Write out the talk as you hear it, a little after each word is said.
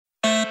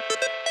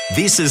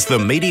This is the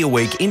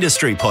Mediaweek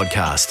Industry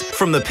Podcast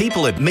from the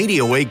people at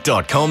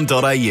mediaweek.com.au.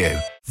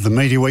 The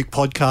Mediaweek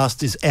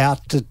podcast is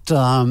out at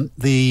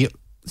the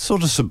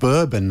sort of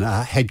suburban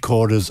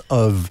headquarters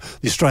of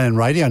the Australian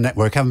Radio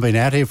Network. Haven't been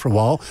out here for a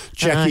while.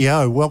 Jackie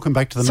O, welcome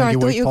back to the Mediaweek podcast. Sorry, I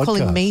thought you were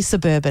calling me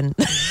suburban.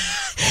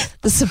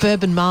 The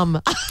suburban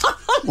mum.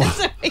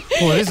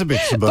 Well, it is a bit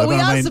suburban. But we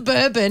are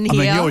suburban here.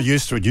 I mean, you're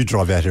used to it. You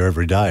drive out here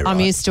every day, right? I'm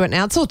used to it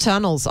now. It's all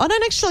tunnels. I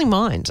don't actually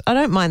mind. I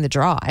don't mind the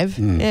drive.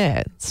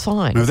 Yeah, it's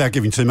fine. And without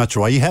giving too much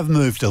away, you have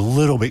moved a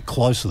little bit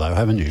closer though,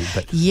 haven't you?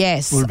 But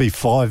yes. Would it be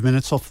 5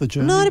 minutes off the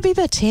journey? No, it'd be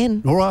about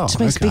 10. Oh, wow, which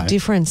makes a big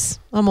difference.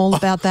 I'm all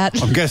about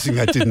that. I'm guessing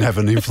that didn't have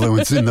an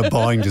influence in the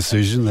buying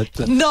decision.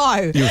 That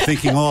no. You were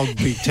thinking, oh, I'll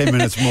be 10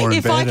 minutes more in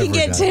if bed I can every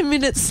get day. 10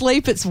 minutes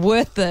sleep, it's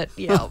worth it.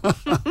 Yeah.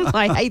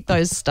 I hate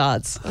those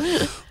starts.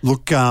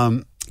 Look,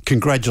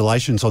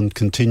 congratulations on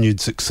continued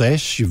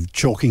success. You're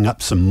chalking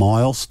up some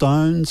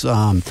milestones.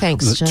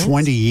 Thanks, was it James.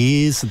 20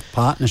 years of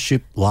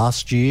partnership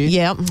last year.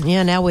 Yeah.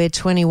 Now we're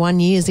 21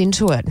 years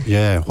into it.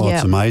 Yeah, well,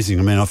 it's amazing.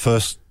 I mean, I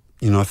first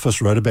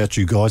wrote about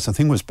you guys, I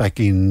think it was back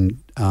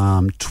in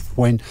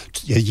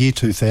year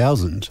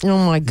 2000.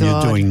 Oh, my God.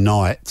 You're doing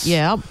nights.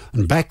 Yeah.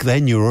 And back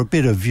then you were a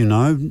bit of,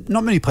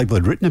 not many people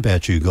had written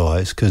about you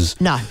guys because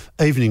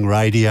evening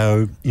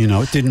radio,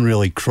 it didn't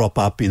really crop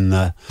up in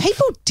the...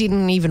 People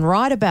didn't even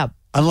write about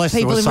unless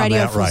people there was in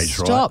radio some outrage,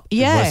 full stop. right?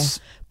 Yeah.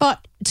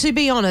 But to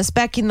be honest,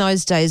 back in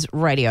those days,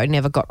 radio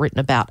never got written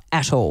about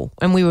at all.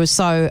 And we were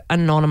so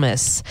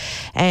anonymous.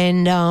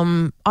 And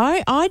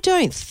I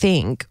don't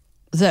think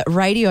that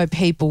radio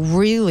people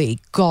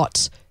really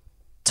got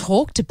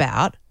talked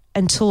about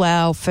until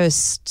our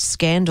first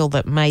scandal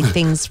that made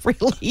things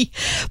really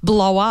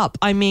blow up.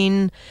 I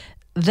mean,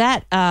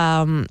 that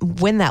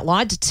when that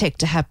lie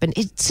detector happened,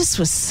 it just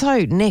was so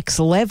next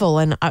level,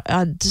 and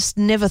I just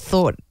never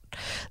thought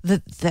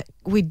that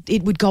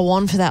it would go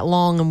on for that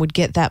long and would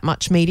get that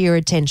much media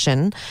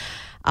attention.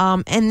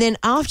 And then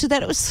after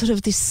that, it was sort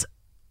of this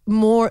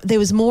there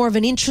was more of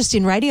an interest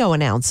in radio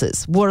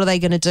announcers. What are they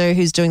going to do?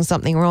 Who's doing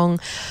something wrong?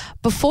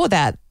 Before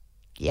that,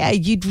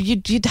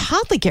 you'd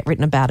hardly get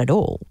written about at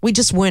all. We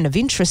just weren't of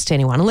interest to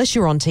anyone. Unless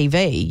you're on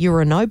TV, you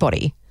were a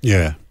nobody.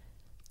 Yeah.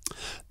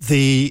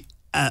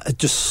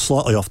 Just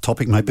slightly off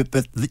topic, maybe,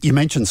 but you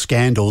mentioned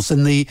scandals,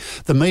 and the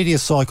media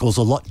cycle's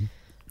a lot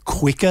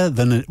quicker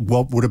than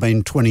what would have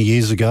been 20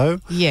 years ago.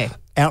 Yeah.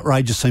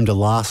 Outrages seem to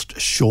last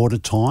shorter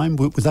time.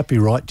 Would that be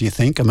right, do you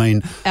think? I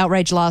mean...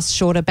 Outrage lasts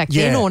shorter back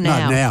then or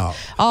now? No, now.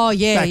 Oh,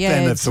 yeah, back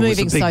then, it's if it was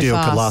moving a big so deal,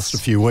 fast. It could last a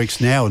few weeks.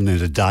 Now, in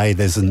a day,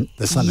 there's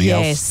something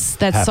else. Yes,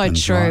 that's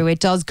happens, so true. right? It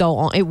does go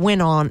on. It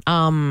went on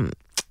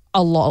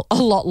a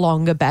lot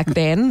longer back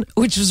then,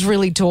 which was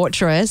really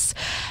torturous.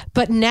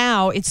 But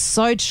now it's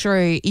so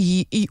true.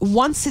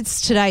 Once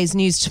it's today's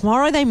news,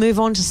 tomorrow they move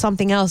on to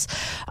something else.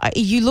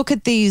 You look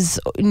at these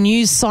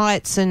news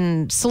sites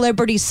and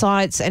celebrity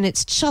sites, and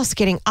it's just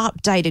getting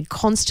updated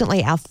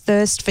constantly. Our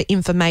thirst for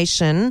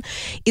information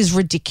is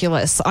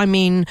ridiculous. I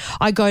mean,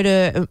 I go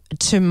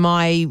to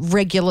my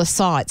regular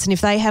sites, and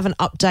if they haven't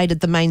updated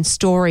the main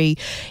story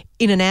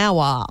in an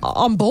hour,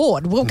 I'm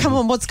bored. Well, come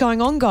on, what's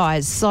going on,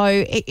 guys? So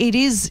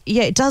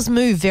it does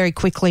move very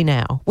quickly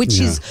now, which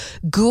is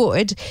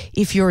good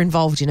if you're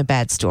involved in a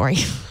bad story.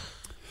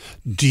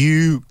 Do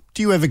you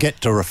ever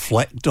get to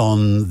reflect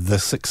on the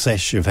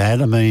success you've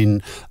had? I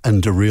mean,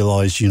 and to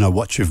realise,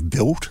 what you've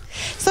built?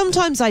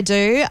 Sometimes I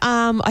do.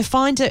 I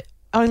find it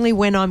only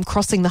when I'm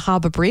crossing the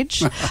Harbour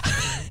Bridge.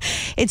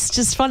 It's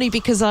just funny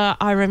because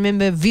I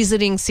remember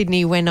visiting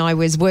Sydney when I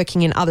was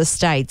working in other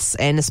states,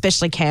 and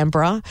especially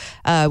Canberra,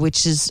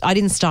 which is, I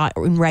didn't start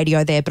in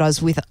radio there, but I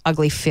was with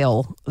Ugly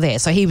Phil there.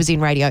 So he was in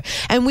radio.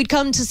 And we'd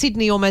come to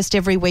Sydney almost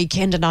every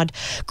weekend, and I'd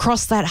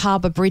cross that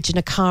Harbour Bridge in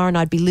a car, and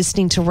I'd be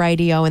listening to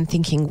radio and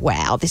thinking,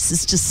 wow, this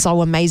is just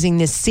so amazing,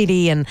 this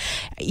city. And,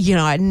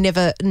 I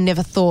never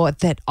thought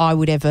that I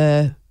would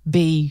ever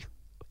be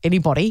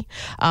anybody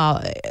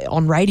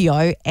on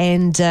radio,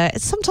 and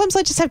sometimes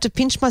I just have to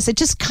pinch myself.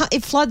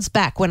 It floods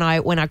back when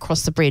I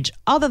cross the bridge.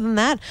 Other than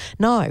that,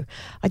 no,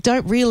 I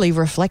don't really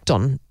reflect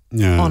on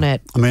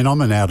it. I mean, I'm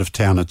an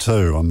out-of-towner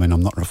too. I mean,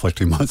 I'm not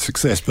reflecting my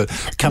success, but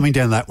coming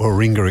down that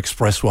Warringah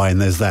Expressway,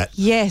 and there's that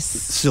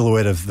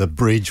silhouette of the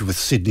bridge with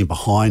Sydney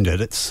behind it.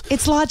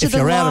 It's larger than life. If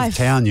you're out of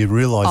town, you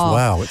realise,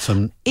 wow, it's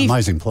an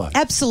amazing place.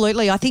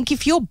 Absolutely. I think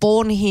if you're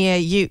born here,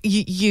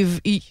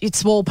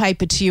 it's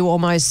wallpaper to you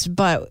almost,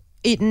 but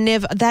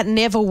that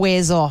never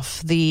wears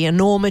off. The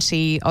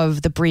enormity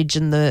of the bridge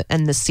and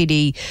the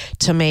city,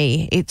 to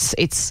me,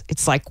 it's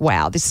like,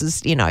 wow, this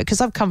is, because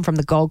I've come from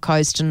the Gold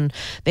Coast and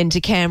then to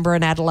Canberra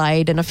and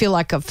Adelaide, and I feel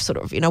like I've sort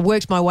of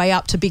worked my way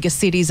up to bigger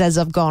cities as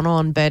I've gone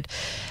on, but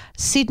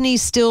Sydney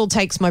still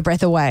takes my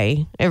breath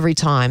away every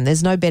time.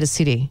 There's no better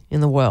city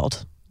in the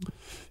world.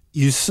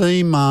 You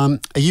seem, are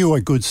you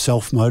a good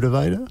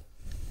self-motivator?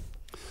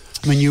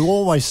 I mean, you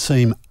always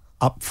seem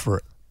up for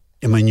it.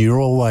 I mean, you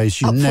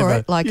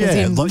never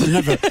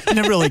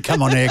really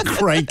come on air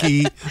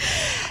cranky.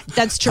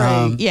 That's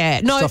true.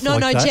 Yeah. No.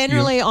 That.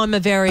 Generally, I'm a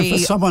very... And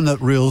for someone that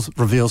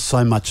reveals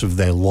so much of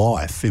their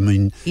life, I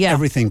mean,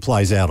 everything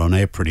plays out on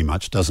air pretty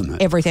much, doesn't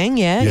it? Everything,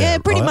 yeah,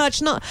 pretty right?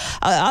 much. Not.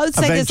 I would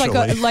say Eventually.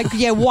 there's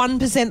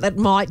 1% that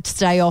might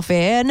stay off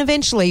air, and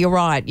eventually, you're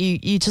right.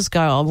 You just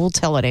go, oh, we'll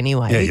tell it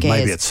anyway. Yeah,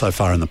 maybe it's so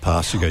far in the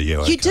past. You go,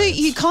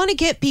 You kind of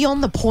get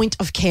beyond the point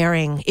of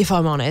caring, if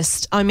I'm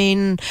honest. I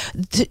mean,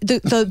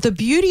 the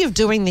beauty of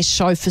doing this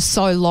show for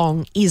so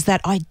long is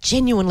that I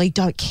genuinely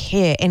don't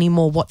care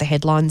anymore what the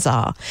headlines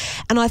are.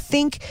 And I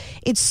think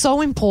it's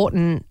so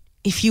important,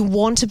 if you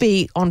want to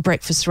be on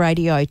breakfast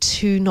radio,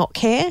 to not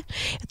care.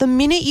 The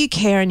minute you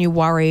care and you're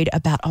worried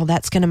about,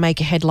 that's going to make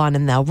a headline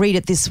and they'll read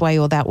it this way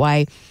or that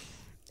way,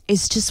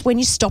 it's just when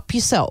you stop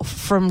yourself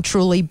from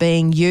truly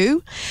being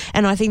you.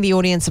 And I think the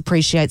audience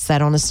appreciates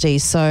that honesty.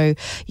 So,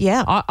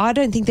 I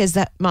don't think there's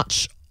that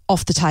much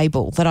off the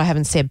table that I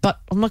haven't said, but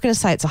I'm not going to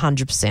say it's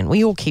 100%.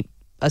 We all keep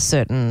a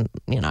certain,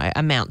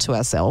 amount to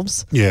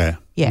ourselves. Yeah.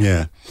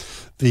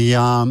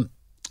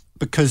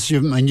 Because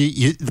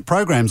the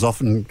program's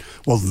often,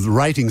 the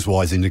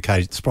ratings-wise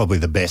indicate it's probably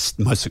the best,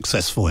 most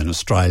successful in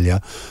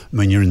Australia. I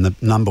mean, you're in the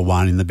number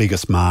one in the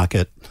biggest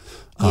market.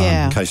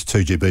 In case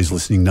 2GB's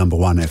listening, number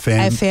one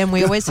FM. FM,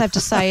 we always have to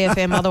say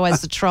FM,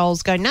 otherwise the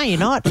trolls go, no, you're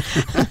not.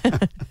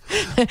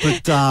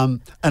 But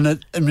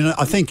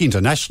I think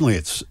internationally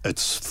it's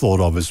thought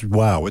of as,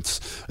 wow,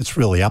 it's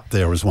really up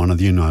there as one of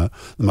the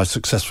most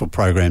successful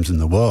programs in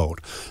the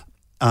world.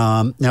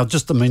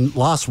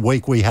 Last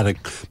week we had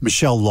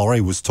Michelle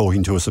Laurie was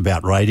talking to us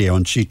about radio,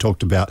 and she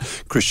talked about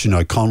Christian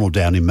O'Connell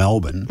down in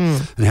Melbourne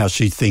and how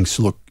she thinks,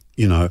 look,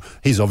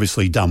 he's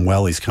obviously done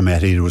well. He's come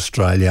out here to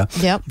Australia,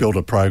 built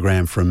a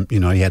program from,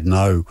 he had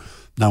no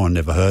one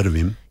ever heard of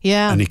him.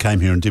 Yeah. And he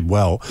came here and did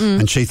well.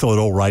 And she thought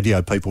all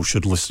radio people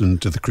should listen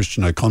to the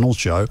Christian O'Connell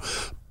show.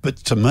 But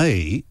to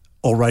me,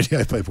 all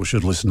radio people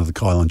should listen to the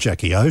Kyle and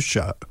Jackie O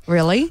show.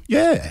 Really?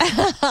 Yeah.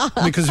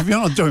 Because if you're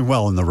not doing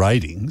well in the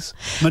ratings,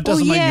 it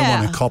doesn't mean you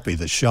want to copy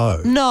the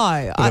show.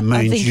 No. But it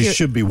means you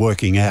should be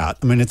working out.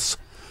 I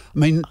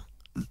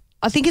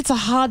think it's a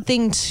hard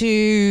thing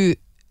to...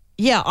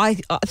 Yeah, I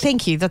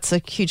thank you. That's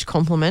a huge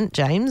compliment,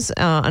 James.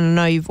 And I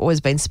know you've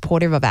always been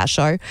supportive of our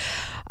show.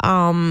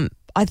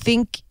 I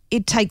think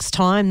it takes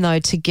time, though,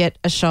 to get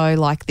a show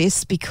like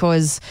this,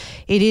 because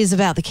it is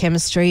about the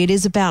chemistry. It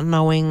is about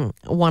knowing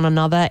one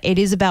another. It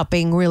is about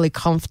being really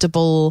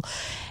comfortable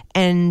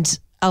and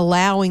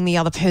allowing the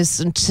other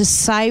person to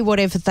say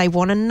whatever they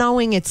want and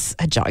knowing it's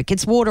a joke.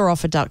 It's water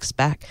off a duck's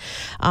back,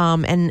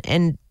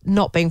 and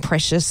not being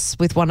precious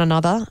with one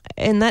another.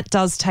 And that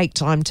does take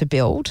time to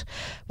build.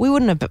 I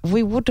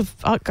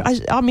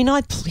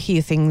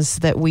hear things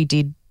that we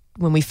did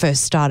when we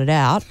first started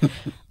out.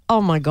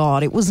 Oh my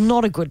God, it was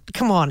not a good,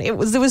 come on. There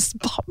was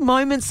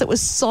moments that were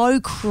so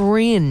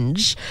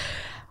cringe.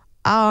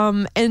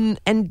 And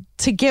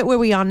to get where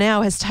we are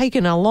now has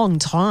taken a long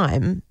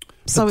time.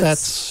 So but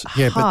that's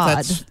but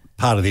that's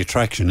part of the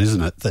attraction,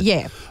 isn't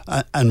it?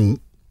 And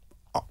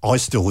I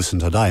still listen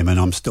today. I mean,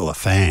 I'm still a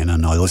fan,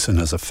 and I listen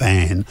as a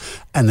fan.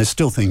 And there's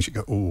still things you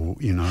go,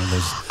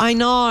 there's. I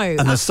know.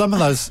 And there's some of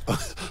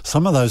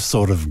those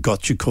sort of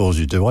gotcha calls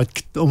you do. I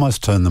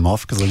almost turn them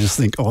off because I just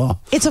think,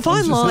 it's a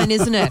fine line,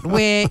 isn't it?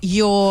 Where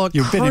you're a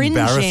bit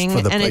embarrassed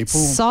for the and people.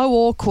 It's so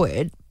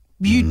awkward.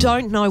 You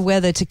don't know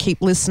whether to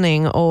keep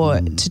listening or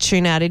to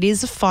tune out. It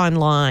is a fine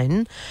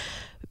line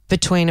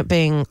between it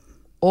being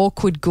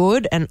awkward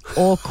good and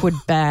awkward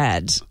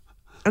bad.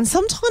 And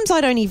sometimes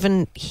I don't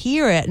even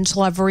hear it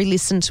until I've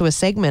re-listened to a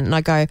segment and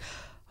I go,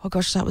 oh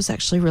gosh, that was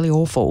actually really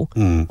awful.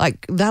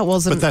 Like that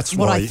wasn't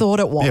what I thought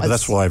it was. Yeah, but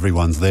that's why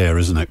everyone's there,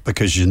 isn't it?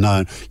 Because you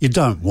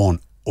don't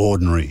want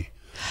ordinary.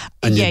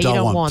 And you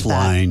don't want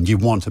plain. You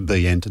want to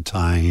be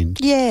entertained.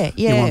 Yeah.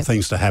 You want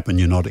things to happen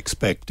you're not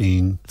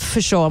expecting.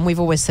 For sure, and we've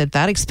always said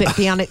that. Expect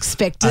the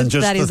unexpected. And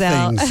just that is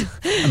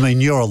I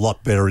mean, you're a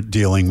lot better at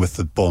dealing with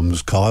the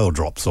bombs Kyle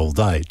drops all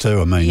day too.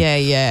 I mean...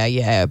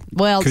 Yeah.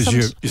 Well, because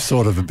you're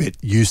sort of a bit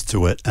used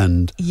to it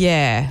and...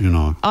 Yeah.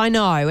 I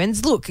know.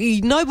 And look,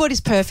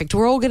 nobody's perfect.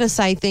 We're all going to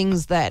say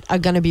things that are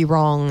going to be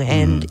wrong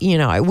and,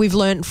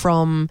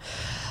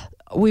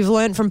 we've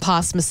learned from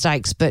past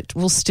mistakes, but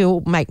we'll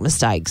still make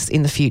mistakes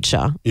in the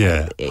future.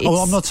 Yeah.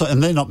 I'm not saying,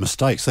 and they're not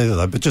mistakes either,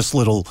 though, but just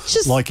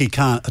like he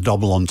can't a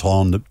double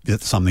entendre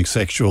at something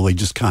sexual. He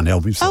just can't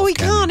help himself. Oh, he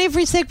can't.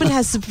 Every segment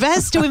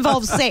has to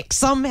involve sex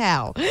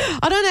somehow.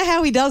 I don't know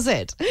how he does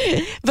it,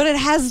 but it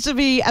has to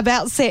be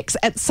about sex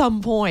at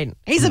some point.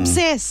 He's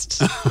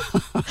obsessed.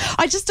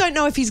 I just don't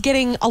know if he's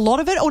getting a lot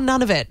of it or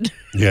none of it.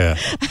 Yeah.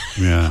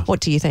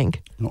 What do you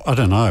think? I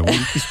don't know. Well,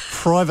 his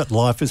private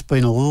life has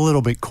been a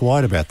little bit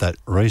quiet about that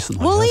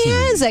recently. Well, he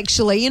has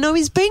actually.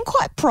 He's been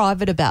quite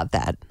private about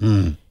that.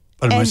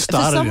 But we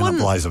started in a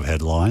blaze of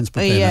headlines.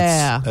 But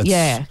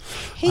then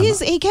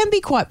He can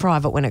be quite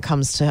private when it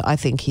comes to, I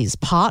think, his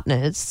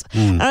partners.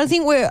 And I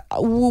think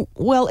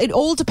it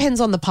all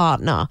depends on the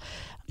partner.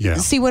 Yeah.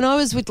 See, when I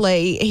was with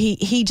Lee,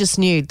 he just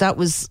knew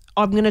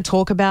I'm going to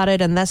talk about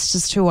it and that's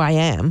just who I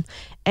am.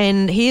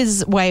 And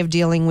his way of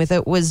dealing with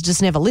it was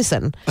just never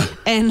listen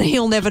and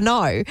he'll never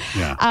know.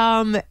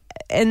 Yeah.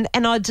 and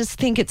I just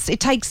think it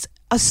takes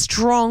a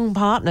strong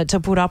partner to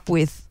put up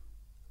with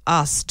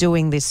us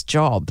doing this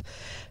job,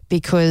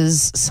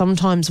 because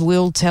sometimes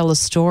we'll tell a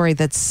story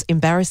that's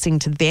embarrassing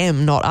to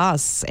them, not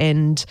us,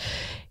 and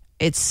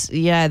it's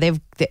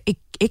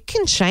it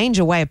can change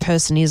the way a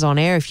person is on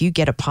air if you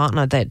get a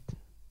partner that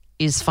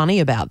is funny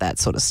about that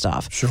sort of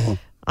stuff. Sure.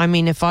 I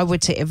mean, if I were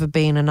to ever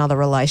be in another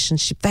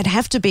relationship, they'd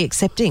have to be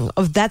accepting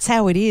of that's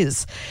how it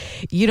is.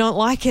 You don't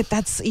like it,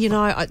 that's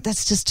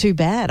just too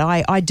bad.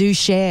 I do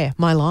share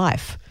my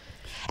life.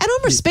 And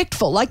I'm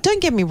respectful. Like,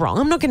 don't get me wrong.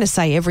 I'm not going to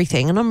say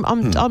everything, and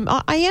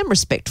I am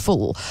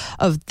respectful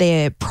of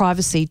their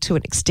privacy to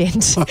an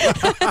extent.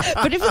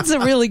 But if it's a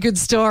really good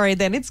story,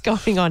 then it's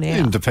going on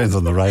air. It depends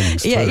on the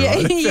ratings. Yeah,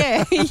 too,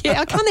 right?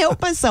 yeah. I can't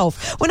help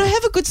myself. When I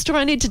have a good story,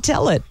 I need to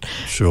tell it.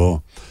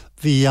 Sure.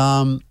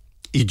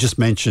 You just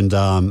mentioned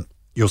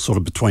you're sort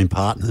of between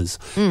partners.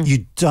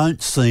 You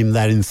don't seem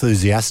that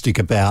enthusiastic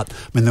about. I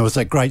mean, there was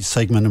that great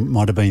segment. It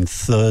might have been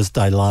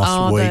Thursday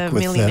last week the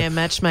with Millionaire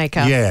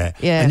Matchmaker. Yeah,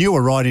 yeah. And you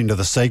were right into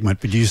the segment,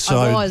 but you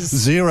showed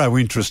zero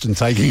interest in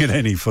taking it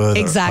any further.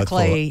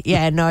 Exactly.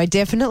 Yeah. No,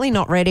 definitely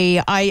not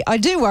ready. I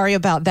do worry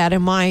about that.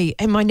 Am I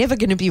never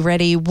going to be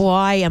ready?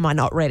 Why am I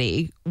not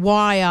ready?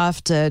 Why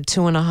after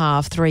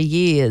 2.5, 3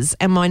 years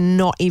am I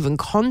not even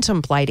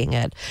contemplating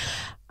it?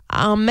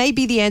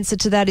 Maybe the answer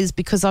to that is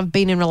because I've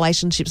been in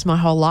relationships my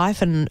whole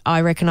life, and I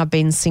reckon I've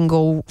been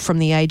single from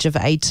the age of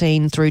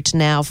 18 through to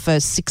now for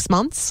 6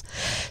 months.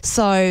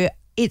 So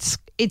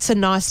it's a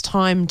nice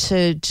time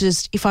to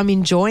just, if I'm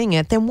enjoying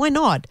it, then why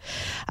not?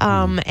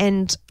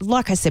 And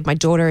like I said, my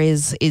daughter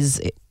is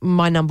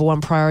my number one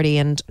priority.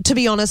 And to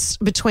be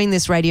honest, between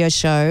this radio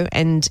show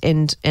and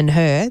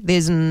her,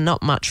 there's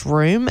not much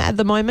room at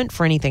the moment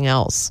for anything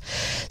else.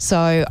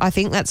 So I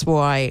think that's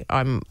why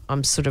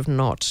I'm sort of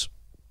not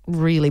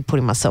really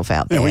putting myself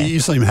out there. Yeah, well, you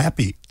seem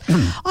happy.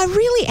 I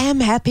really am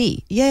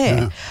happy,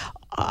 yeah.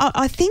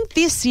 I think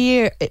this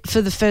year,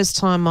 for the first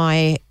time,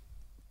 I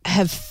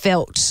have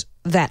felt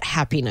that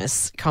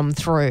happiness come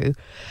through.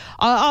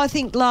 I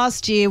think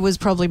last year was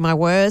probably my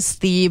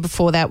worst. The year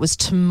before that was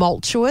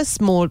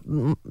tumultuous, more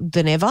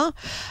than ever.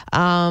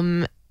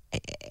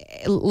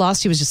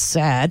 Last year was just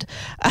sad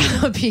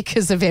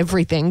because of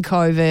everything,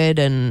 COVID,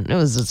 and it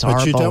was just horrible.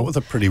 But you dealt with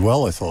it pretty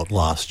well, I thought,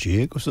 last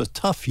year. It was a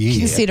tough year.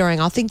 Considering,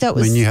 I think that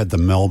was... I mean, you had the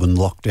Melbourne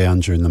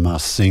lockdown during the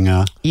Masked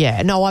Singer.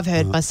 Yeah, no, I've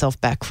heard myself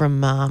back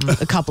from a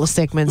couple of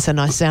segments, and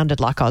I sounded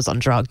like I was on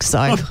drugs, so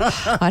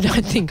I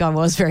don't think I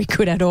was very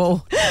good at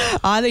all.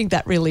 I think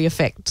that really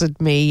affected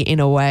me in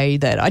a way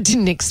that I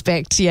didn't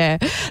expect, yeah.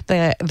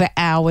 The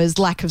hours,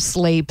 lack of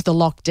sleep, the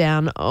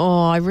lockdown.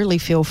 Oh, I really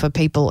feel for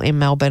people in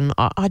Melbourne.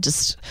 I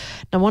just...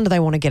 No wonder they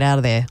want to get out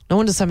of there. No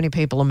wonder so many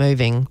people are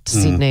moving to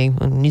Sydney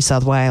and New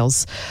South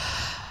Wales.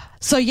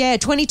 So, yeah,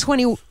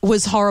 2020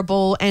 was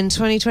horrible, and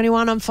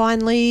 2021 I'm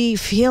finally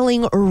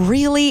feeling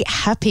really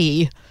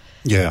happy.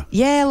 Yeah.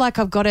 Yeah, like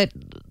I've got it,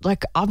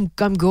 like I'm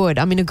good.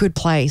 I'm in a good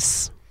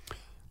place.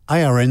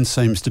 ARN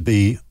seems to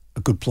be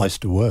a good place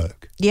to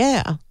work.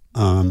 Yeah.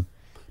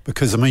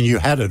 Because, I mean, you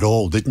had it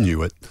all, didn't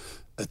you,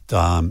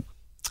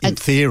 in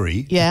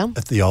theory, yeah.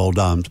 at the old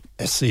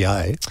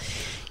SCA.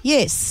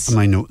 Yes.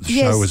 I mean, the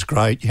show was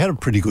great. You had a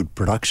pretty good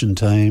production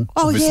team.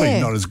 Oh, obviously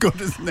not as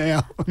good as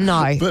now.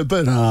 No.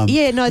 but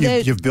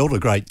you've built a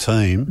great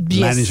team.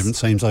 Yes. Management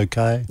seems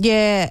okay.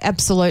 Yeah,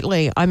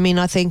 absolutely. I mean,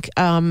 I think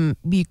when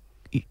we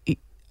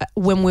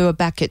were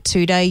back at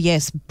 2 Day,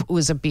 yes, it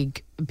was a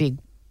big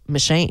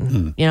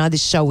machine. You know,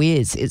 this show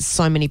is. It's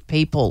so many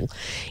people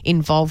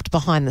involved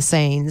behind the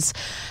scenes.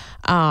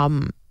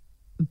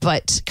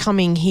 But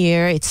coming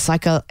here, it's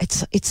like a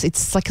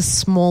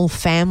small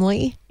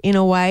family in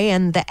a way,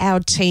 and our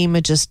team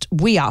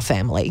we are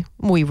family.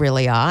 We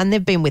really are, and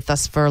they've been with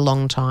us for a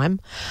long time.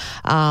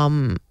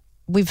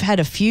 We've had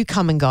a few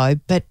come and go,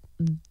 but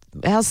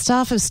our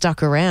staff have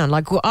stuck around.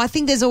 Like, I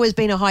think there's always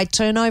been a high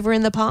turnover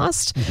in the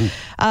past,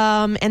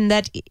 and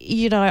that,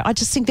 you know, I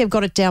just think they've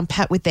got it down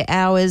pat with their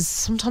hours.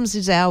 Sometimes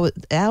these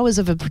hours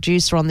of a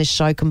producer on this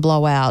show can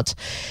blow out,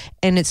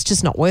 and it's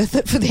just not worth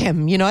it for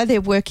them. You know, they're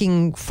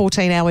working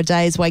 14-hour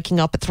days, waking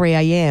up at 3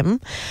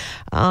 a.m.,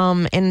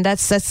 and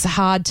that's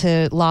hard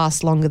to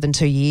last longer than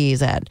 2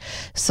 years at.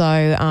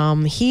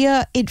 So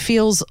here it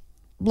feels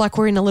like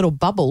we're in a little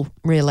bubble,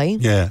 really.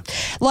 Yeah.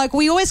 Like,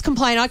 we always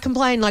complain. I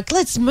complain, like,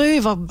 let's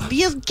move.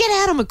 Get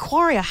out of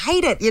Macquarie. I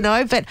hate it, you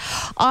know. But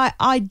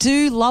I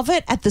do love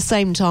it at the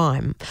same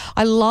time.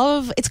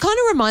 It kind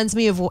of reminds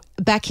me of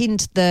back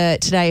into the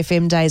Today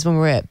FM days when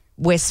we were at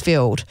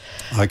Westfield.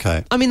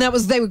 Okay. I mean,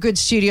 they were good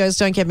studios,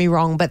 don't get me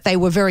wrong, but they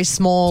were very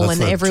small. That's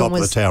and the everyone top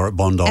was of the tower at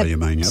Bondi, you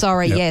mean? Yep.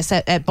 Sorry, yep. yes,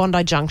 at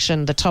Bondi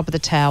Junction, the top of the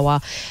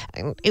tower.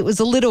 It was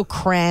a little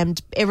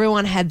crammed.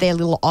 Everyone had their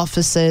little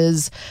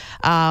offices,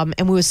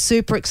 and we were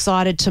super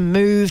excited to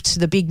move to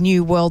the big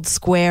new World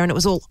Square, and it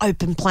was all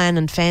open plan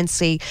and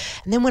fancy.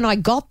 And then when I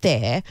got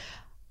there,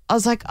 I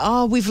was like,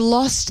 oh, we've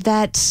lost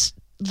that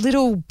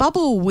little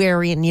bubble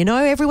we're in,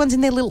 everyone's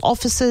in their little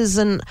offices.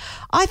 And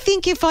I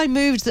think if I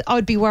moved, I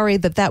would be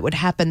worried that would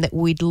happen, that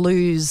we'd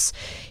lose.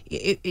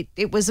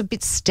 It was a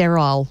bit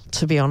sterile,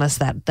 to be honest,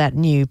 that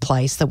new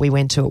place that we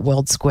went to at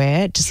World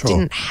Square. It just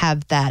didn't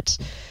have that.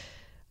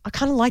 I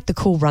kind of like the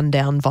cool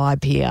rundown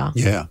vibe here.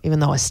 Yeah.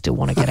 Even though I still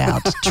want to get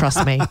out,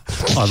 trust me.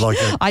 I like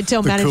it. I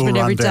tell management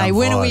cool every day,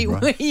 when are we,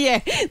 right?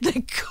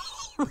 the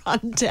cool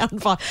rundown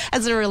vibe.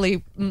 That's a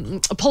really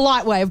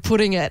polite way of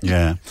putting it.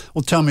 Yeah.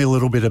 Well, tell me a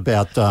little bit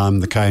about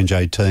the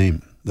K&J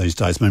team these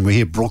days. I mean, we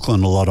hear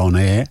Brooklyn a lot on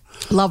air.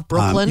 Love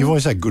Brooklyn. You've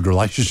always had good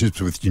relationships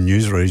with your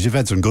newsreaders. You've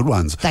had some good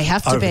ones. They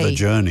have to over be. the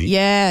journey.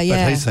 Yeah.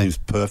 But he seems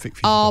perfect for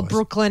you guys.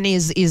 Brooklyn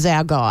is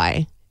our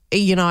guy.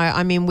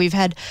 I mean, we've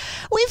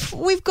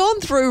gone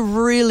through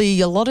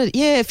really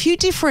a few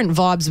different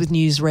vibes with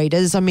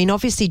newsreaders. I mean,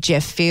 obviously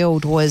Jeff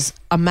Field was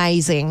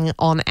amazing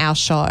on our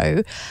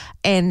show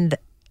and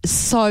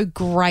so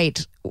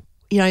great,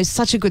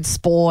 such a good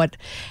sport.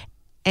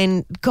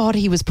 And God,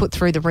 he was put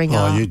through the ringer.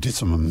 Oh, you did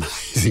some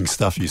amazing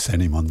stuff you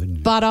sent him on, didn't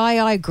you? But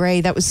I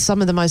agree, that was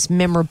some of the most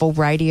memorable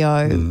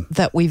radio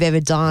that we've ever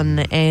done.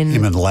 And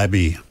him and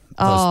Labby.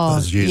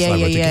 Those years they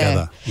were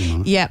together.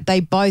 Yeah, they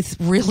both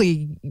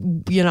really,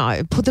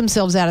 put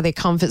themselves out of their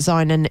comfort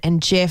zone.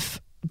 And Jeff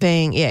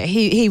being,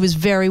 he was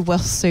very well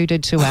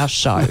suited to our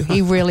show.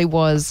 He really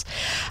was.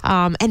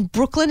 And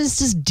Brooklyn is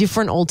just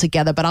different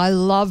altogether, but I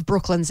love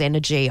Brooklyn's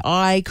energy.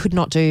 I could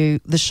not do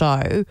the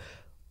show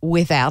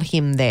without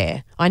him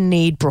there. I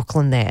need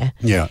Brooklyn there.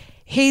 Yeah.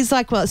 He's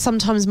like,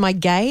 sometimes my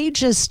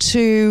gauge as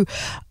to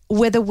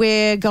whether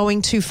we're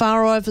going too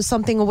far over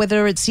something or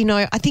whether it's,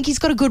 I think he's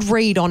got a good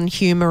read on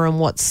humour and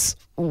what's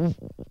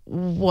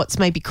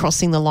maybe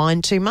crossing the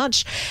line too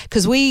much.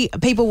 Because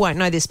people won't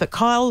know this, but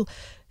Kyle...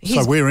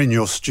 So we're in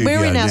your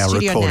studio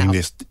recording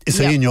this. Is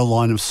he in your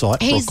line of sight,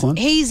 Brooklyn?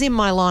 He's in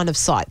my line of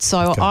sight.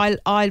 So okay.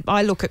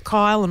 I look at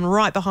Kyle, and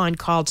right behind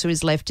Kyle to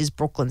his left is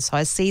Brooklyn. So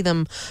I see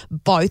them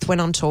both when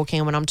I'm talking.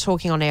 And when I'm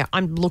talking on air,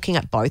 I'm looking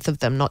at both of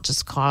them, not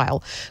just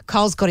Kyle.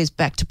 Kyle's got his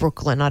back to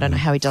Brooklyn. I don't know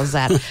how he does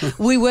that.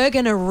 We were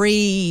going to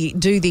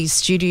redo these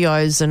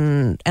studios,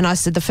 and I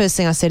said, the first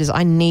thing I said is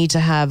I need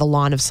to have a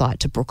line of sight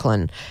to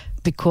Brooklyn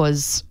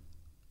because...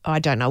 I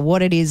don't know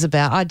what it is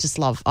about.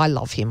 I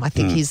love him. I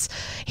think he's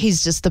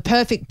just the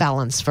perfect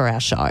balance for our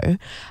show.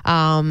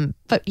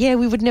 But yeah,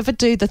 we would never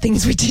do the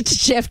things we did to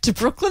Jeff to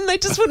Brooklyn. They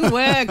just wouldn't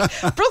work.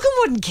 Brooklyn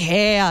wouldn't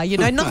care.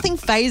 Nothing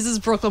phases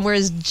Brooklyn,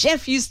 whereas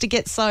Jeff used to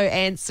get so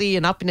antsy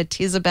and up in a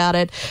tiz about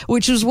it,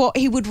 which was what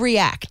he would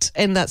react.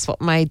 And that's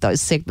what made those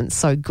segments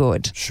so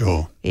good.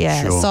 Sure.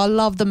 Yeah. Sure. So I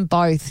love them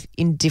both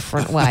in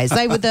different ways.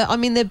 They were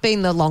they've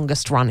been the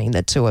longest running,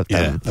 the two of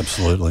them. Yeah,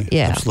 absolutely.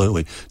 Yeah.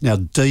 Absolutely. Now,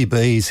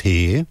 DB's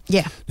here.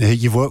 Yeah. Now,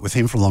 you've worked with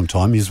him for a long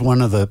time. He's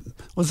one of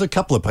there's a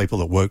couple of people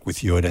that work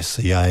with you at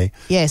SCA.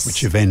 Yes.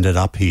 Which have ended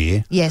up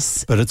here.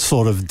 Yes. But it's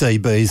sort of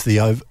DB's the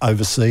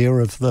overseer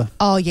of the...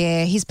 Oh,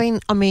 yeah.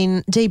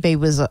 DB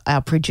was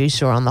our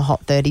producer on the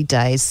Hot 30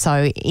 days.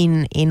 So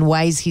in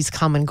ways he's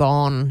come and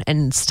gone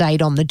and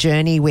stayed on the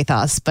journey with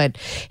us. But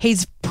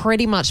he's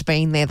pretty much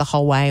been there the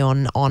whole way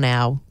on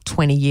our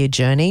 20-year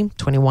journey,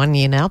 21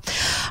 year now.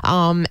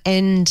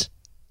 And...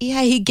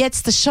 yeah, he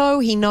gets the show.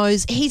 He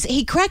knows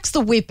he cracks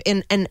the whip,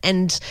 and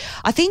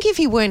I think if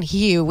he weren't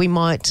here, we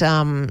might.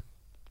 I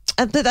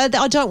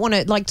don't want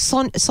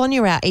to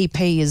Sonia, our EP,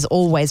 is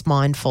always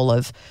mindful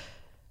of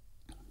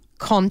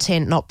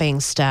content not being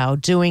stale,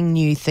 doing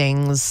new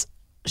things.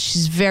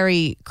 She's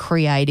very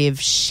creative.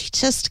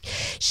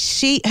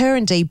 Her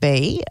and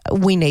DB,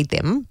 we need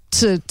them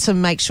to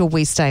make sure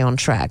we stay on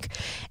track.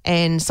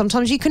 And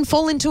sometimes you can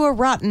fall into a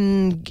rut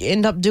and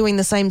end up doing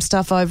the same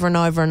stuff over and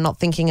over and not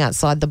thinking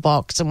outside the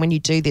box. And when you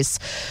do this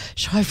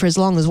show for as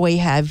long as we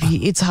have,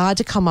 it's hard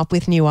to come up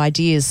with new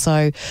ideas.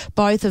 So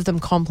both of them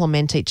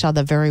complement each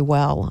other very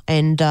well.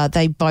 And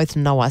they both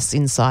know us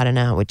inside and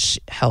out, which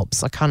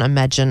helps. I can't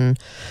imagine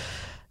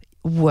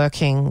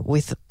working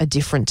with a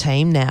different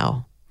team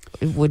now.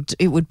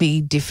 It would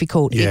be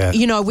difficult.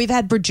 Yeah. We've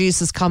had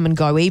producers come and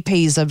go.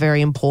 EPs are very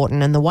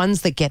important, and the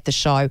ones that get the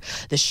show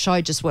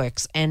just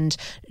works. And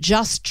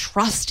just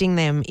trusting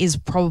them is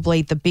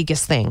probably the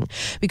biggest thing,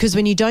 because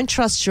when you don't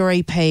trust your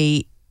EP,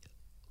 it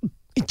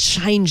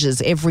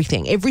changes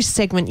everything. Every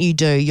segment you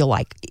do, you're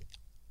like,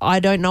 I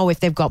don't know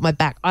if they've got my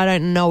back. I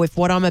don't know if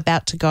what I'm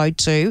about to go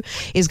to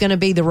is going to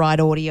be the right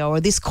audio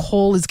or this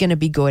call is going to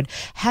be good.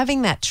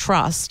 Having that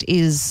trust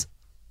is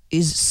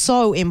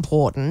so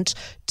important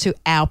to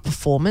our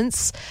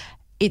performance.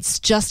 It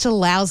just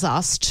allows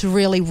us to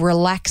really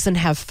relax and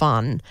have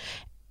fun.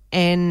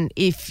 And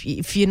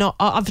if you're not,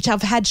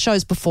 I've had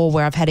shows before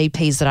where I've had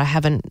EPs that I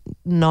haven't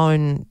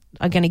known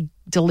are going to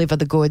deliver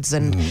the goods,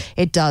 and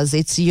it does.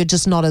 You're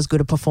just not as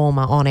good a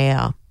performer on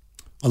air.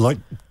 Like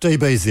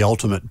DB's the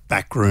ultimate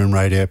backroom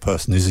radio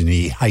person, isn't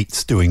he? He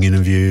hates doing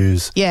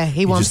interviews. Yeah,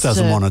 he wants just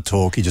doesn't want to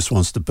talk. He just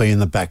wants to be in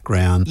the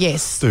background.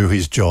 Yes. Do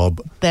his job.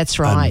 That's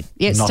right.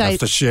 And not have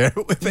to share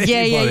it with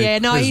anybody.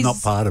 No, he's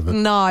not part of it.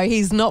 No,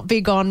 he's not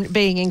big on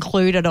being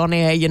included on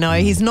air,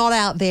 He's not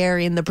out there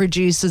in the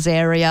producers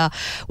area.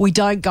 We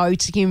don't go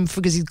to him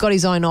because he's got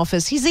his own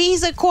office.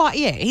 He's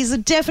a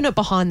definite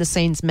behind the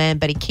scenes man,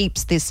 but he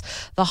keeps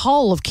the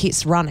whole of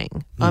KISS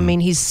running. I mean,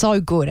 he's so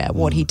good at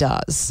what he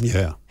does.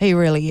 Yeah. He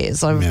really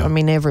is. I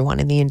mean, everyone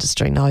in the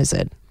industry knows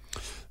it.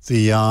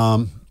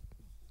 The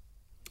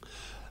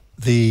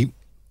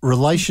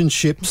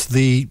relationships,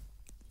 the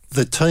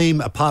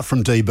team, apart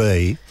from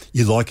DB,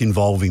 you like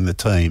involving the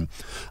team.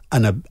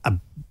 And a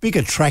big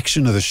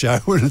attraction of the show,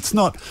 and it's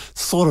not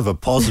sort of a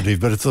positive,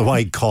 but it's the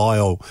way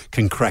Kyle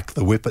can crack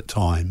the whip at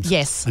times.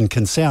 Yes. And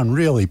can sound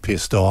really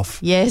pissed off.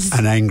 Yes.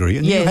 And angry.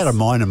 And yes. you had a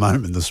minor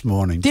moment this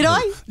morning. Did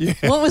I? Yeah.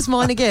 What was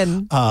mine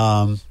again?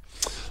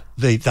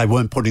 They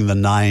weren't putting the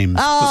names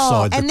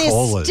beside the and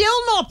callers. they're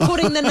still not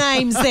putting the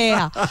names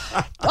there.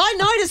 I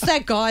noticed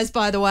that, guys,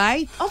 by the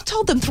way. I've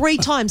told them 3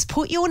 times,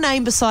 put your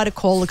name beside a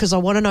caller because I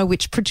want to know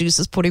which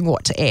producer's putting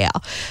what to air.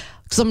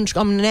 Because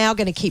I'm now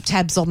going to keep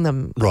tabs on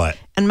them, right,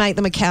 and make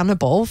them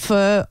accountable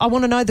for. I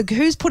want to know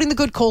who's putting the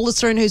good callers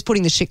through and who's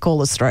putting the shit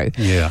callers through.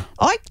 Yeah,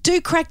 I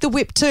do crack the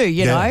whip too.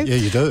 You know, yeah,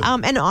 you do.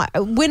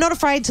 And we're not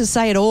afraid to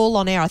say it all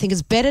on air. I think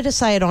it's better to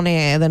say it on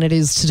air than it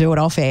is to do it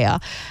off air.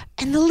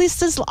 And the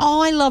listeners,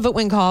 I love it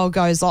when Kyle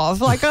goes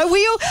off. Like I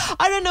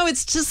don't know.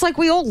 It's just like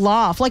we all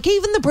laugh. Like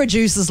even the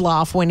producers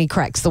laugh when he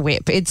cracks the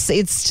whip. It's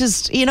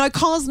just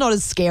Kyle's not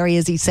as scary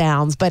as he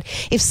sounds, but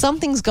if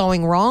something's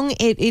going wrong,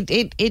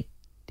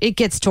 it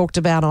gets talked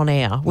about on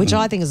air, which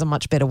I think is a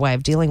much better way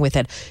of dealing with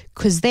it,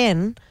 because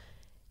then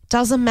it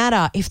doesn't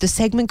matter if the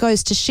segment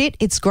goes to shit,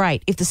 it's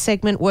great. If the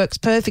segment works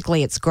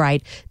perfectly, it's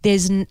great.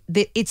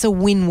 It's a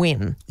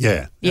win-win.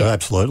 Yeah,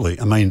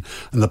 absolutely. I mean,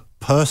 and the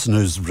person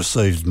who's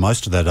received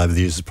most of that over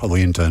the years is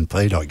probably intern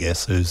Pete, I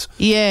guess, who's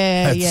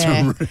had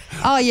some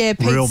Pete's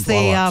real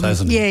blow-ups,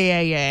 hasn't he?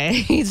 Yeah.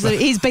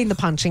 He's been the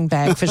punching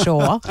bag for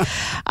sure.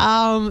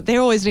 There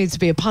always needs to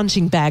be a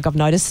punching bag, I've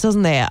noticed,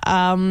 doesn't there?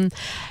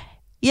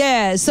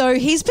 Yeah, so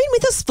he's been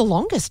with us the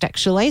longest,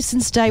 actually,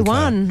 since day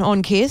one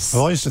on KISS.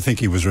 Well, I used to think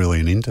he was really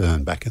an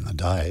intern back in the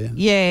day.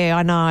 Yeah,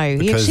 I know.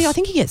 Actually, I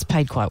think he gets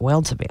paid quite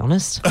well, to be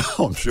honest.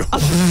 I'm sure.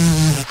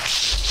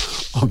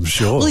 I'm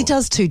sure. Well, he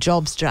does 2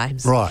 jobs,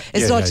 James. Right.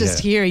 It's not just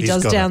here. He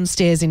does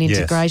downstairs in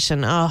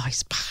integration. Yes. Oh,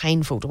 he's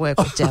painful to work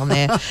with down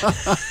there.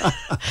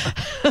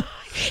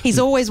 He's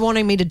always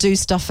wanting me to do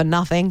stuff for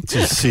nothing. It's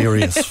a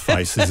serious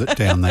face, is it,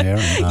 down there?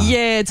 And,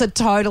 yeah, it's a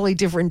totally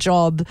different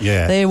job.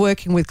 Yeah. They're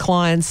working with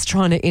clients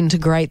trying to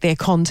integrate their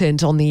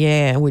content on the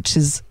air, which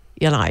is,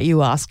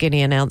 you ask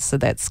any announcer,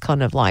 that's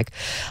kind of like,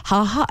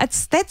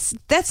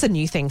 that's a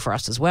new thing for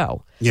us as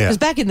well. Yeah. Because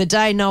back in the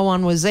day,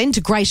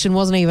 integration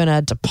wasn't even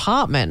a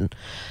department.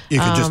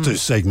 You could just do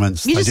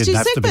segments. They didn't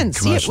have to be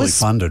commercially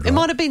funded, right? It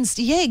might have been,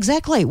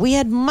 exactly. We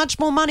had much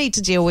more money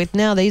to deal with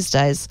now these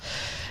days.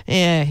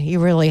 Yeah, you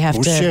really have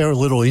to. We'll share a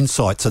little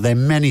insight. So there are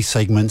many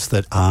segments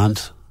that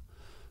aren't,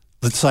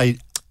 let's say,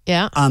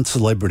 aren't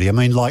celebrity. I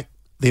mean, like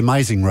The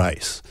Amazing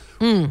Race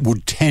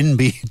would 10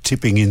 be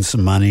tipping in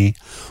some money,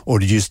 or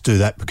did you just do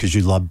that because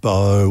you love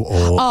Bo,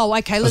 or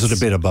was it a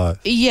bit of both?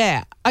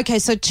 Yeah. Okay,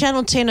 so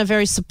Channel 10 are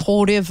very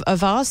supportive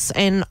of us,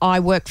 and I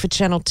work for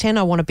Channel 10.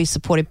 I want to be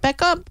supportive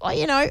back up.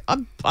 I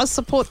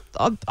support,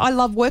 I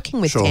love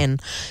working with 10.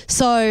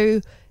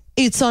 So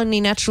it's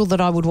only natural that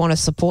I would want to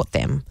support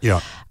them.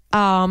 Yeah.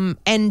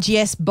 And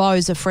yes,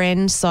 Bo's a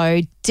friend,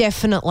 so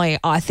definitely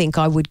I think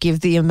I would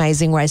give The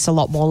Amazing Race a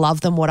lot more love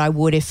than what I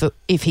would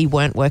if he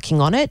weren't working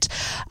on it.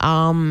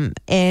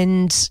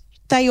 And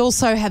they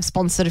also have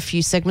sponsored a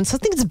few segments. I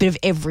think it's a bit of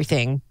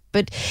everything.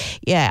 But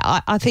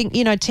yeah, I think,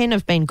 10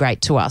 have been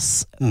great to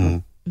us.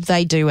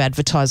 They do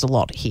advertise a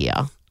lot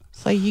here.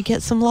 So you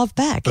get some love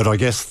back. But I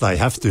guess they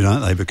have to, don't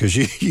they? Because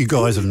you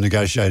guys have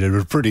negotiated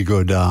a pretty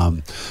good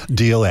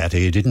deal out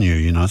here, didn't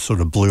you?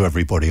 Sort of blew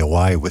everybody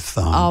away with...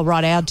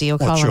 our deal,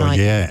 Colin and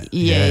I.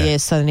 Yeah.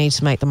 So they need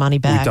to make the money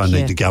back. We don't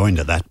need to go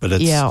into that, but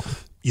it's...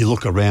 You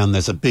look around,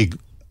 there's a big...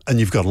 And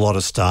you've got a lot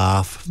of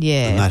staff.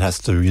 Yeah. And that has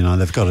to,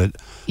 they've got to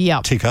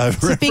tick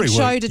over It's a big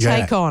show to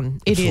take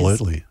on. It is.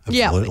 Absolutely.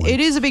 Yeah,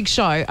 it is a big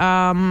show.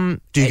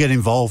 Do you get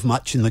involved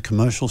much in the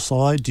commercial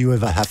side? Do you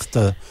ever have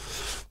to...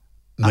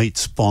 meet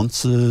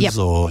sponsors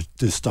or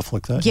do stuff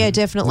like that? Yeah,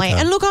 definitely. Okay.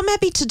 And look, I'm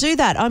happy to do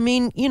that. I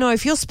mean,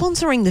 if you're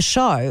sponsoring the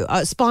show,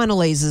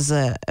 Spinalese is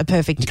a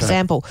perfect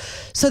example.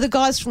 So the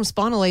guys from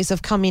Spinalese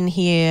have come in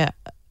here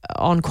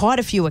on quite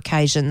a few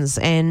occasions,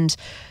 and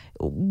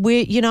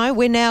we're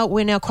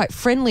now quite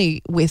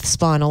friendly with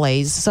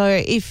Spinalese. So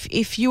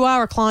if you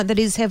are a client that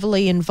is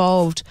heavily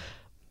involved,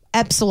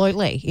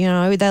 absolutely,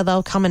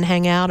 they'll come and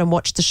hang out and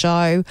watch the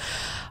show.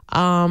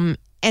 And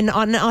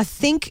I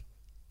think,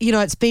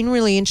 it's been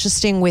really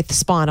interesting with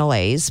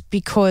Spinalese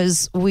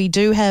because we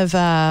do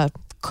have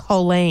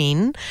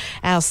Colleen,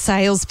 our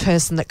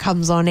salesperson that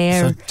comes on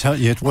air. So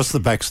what's the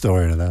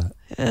backstory to that?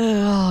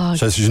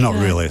 So she's not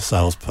really a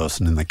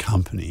salesperson in the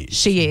company.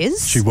 She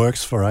is. She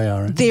works for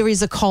ARN. There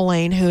is a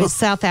Colleen who is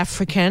South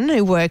African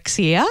who works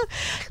here.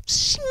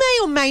 She may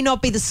or may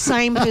not be the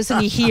same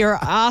person you hear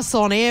us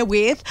on air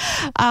with,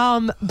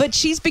 but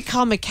she's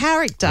become a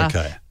character.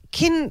 Okay.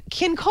 Can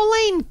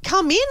Colleen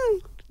come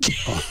in?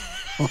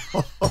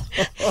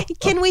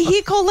 Can we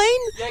hear Colleen?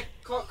 Yeah,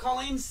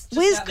 Colleen's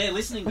just out there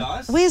listening,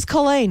 guys. Where's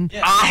Colleen?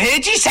 Yeah. I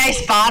heard you say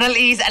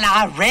Spartles and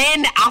I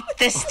ran up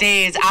the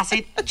stairs. I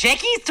said,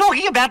 Jackie's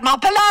talking about my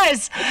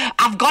pillows.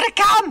 I've got to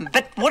come.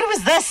 But what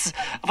was this?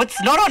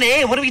 It's not on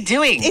air. What are we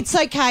doing? It's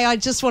okay. I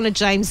just wanted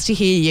James to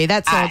hear you.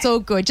 That's all. It's all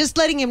good. Just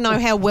letting him know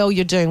how well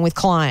you're doing with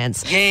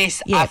clients.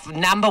 Yes, Yeah. I've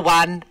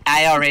 #1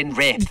 ARN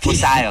rep for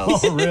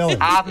sales. Oh, really?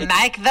 I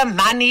make the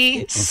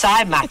money,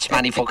 so much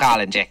money for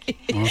Carl and Jackie.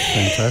 Oh,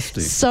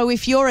 fantastic. So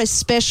if you're a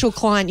special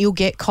client, you'll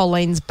get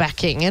Colleen's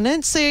backing, and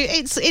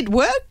it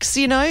works.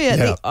 You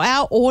know,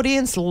 our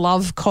audience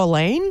love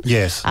Colleen.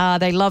 Yes.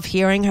 They love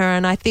hearing her,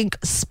 and I think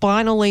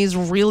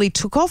Spinalese really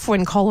took off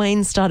when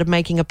Colleen started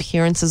making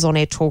appearances on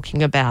air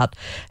talking about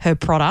her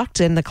product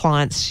and the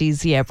clients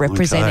she's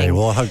representing. Okay,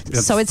 well, I hope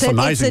it's an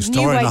amazing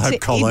story, and I hope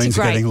Colleen's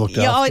getting looked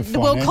after.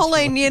 Well,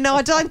 Colleen,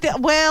 I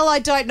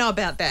don't know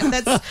about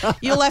that.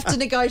 You'll have to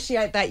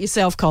negotiate that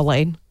yourself,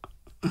 Colleen.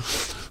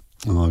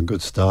 Oh,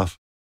 good stuff.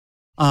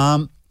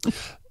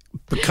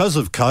 Because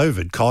of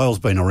COVID, Kyle's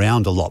been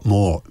around a lot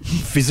more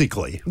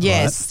physically.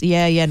 Yes,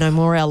 right? yeah, no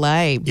more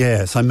LA.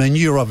 Yes, I mean,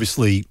 you're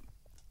obviously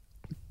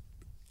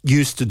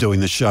used to doing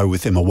the show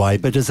with him away,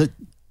 but is it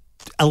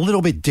a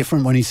little bit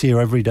different when he's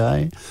here every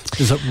day?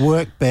 Does it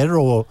work better,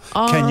 or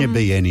can you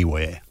be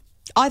anywhere?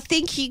 I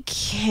think you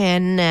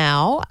can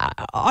now.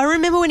 I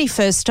remember when he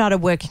first started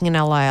working in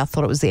LA, I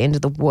thought it was the end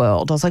of the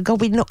world. I was like,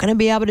 God, we're not going to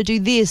be able to do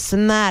this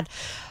and that.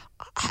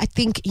 I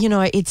think,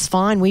 it's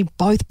fine. We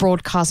both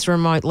broadcast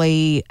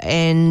remotely,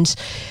 and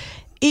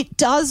it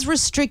does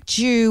restrict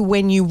you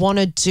when you want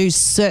to do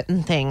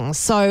certain things.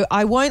 So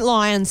I won't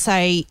lie and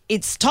say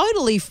it's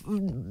totally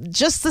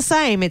just the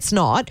same. It's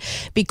not,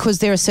 because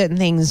there are certain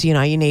things, you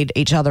need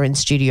each other in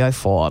studio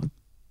for.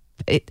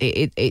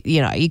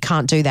 You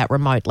can't do that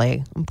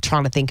remotely. I'm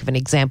trying to think of an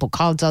example.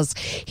 Kyle does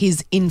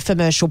his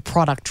infomercial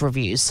product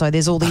reviews. So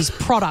there's all these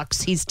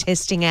products he's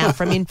testing out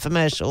from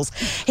infomercials.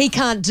 He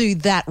can't do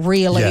that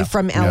really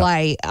from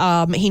LA.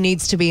 He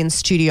needs to be in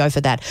studio for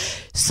that.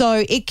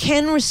 So it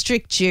can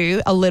restrict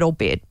you a little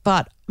bit,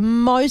 but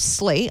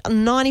mostly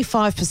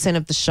 95%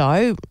 of the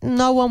show,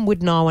 no one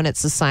would know, and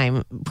it's the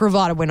same,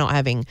 provided we're not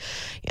having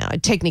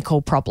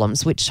technical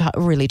problems, which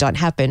really don't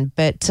happen.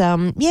 But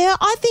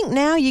I think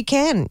now you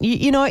can.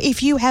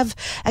 If you have,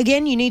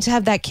 again, you need to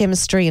have that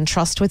chemistry and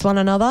trust with one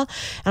another.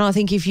 And I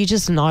think if you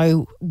just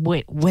know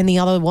when the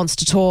other wants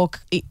to talk,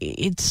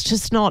 it's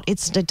just not,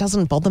 it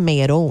doesn't bother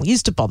me at all. It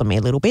used to bother me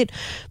a little bit,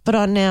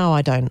 but now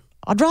I don't.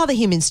 I'd rather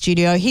him in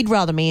studio. He'd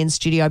rather me in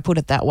studio, put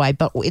it that way,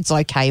 but it's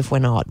okay if we're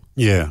not.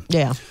 Yeah.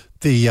 Yeah.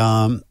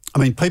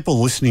 People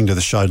listening to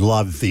the show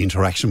love the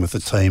interaction with the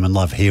team and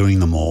love hearing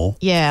them all.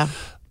 Yeah.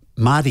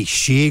 Marty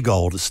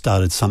Sheargold has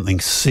started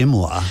something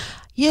similar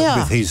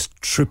with his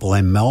Triple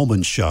M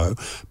Melbourne show,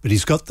 but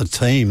he's got the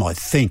team, I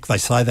think, they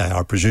say they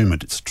are, I presume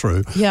it's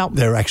true. Yeah.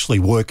 They're actually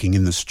working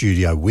in the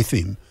studio with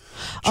him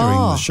during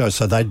the show,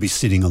 so they'd be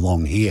sitting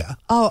along here.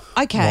 Oh,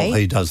 okay. While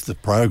he does the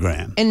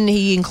program. And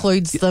he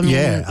includes them.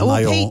 Yeah, and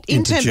they all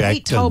interject.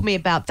 Pete told me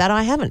about that.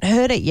 I haven't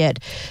heard it yet.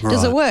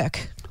 Does it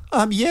work?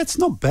 It's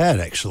not bad,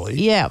 actually.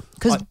 Yeah,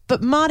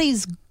 but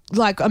Marty's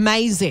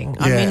amazing.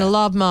 I mean, I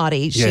love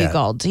Marty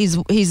Sheargold.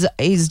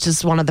 He's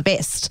just one of the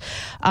best.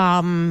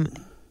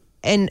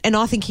 And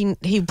I think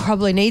he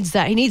probably needs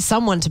that. He needs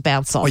someone to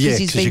bounce off because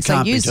he's been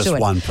so used to it. You can't be just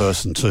one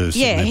person too,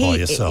 sitting there by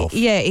yourself.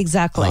 Yeah,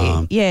 exactly.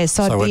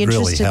 So I'd be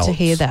interested to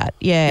hear that.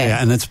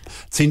 Yeah, and it's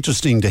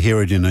interesting to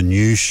hear it in a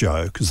news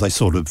show because they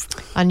sort of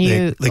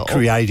they're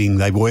creating,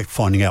 they work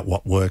finding out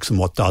what works and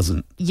what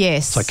doesn't.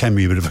 Yes, so it can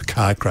be a bit of a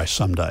car crash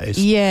some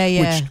days.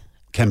 Yeah. Which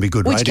can be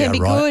good radio, right? Which can be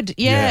good,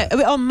 yeah.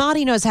 Oh,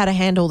 Marty knows how to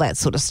handle that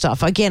sort of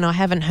stuff. Again, I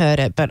haven't heard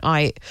it, but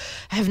I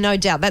have no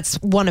doubt that's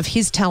one of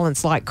his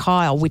talents, like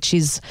Kyle, which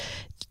is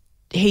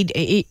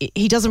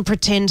he doesn't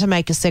pretend to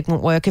make a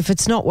segment work. If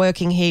it's not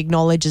working, he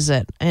acknowledges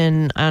it,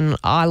 and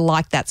I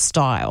like that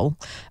style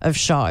of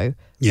show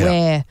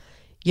where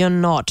you're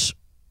not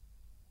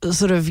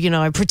sort of,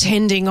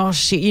 pretending, oh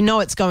shit,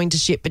 it's going to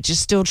shit, but you're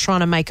still trying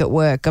to make it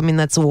work. I mean,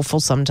 that's awful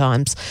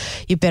sometimes.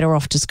 You're better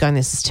off just going,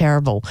 this is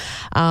terrible.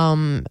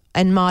 And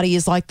Marty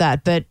is like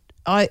that. But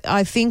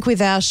I think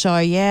with our show,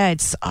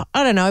 it's,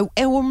 I don't know.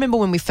 I remember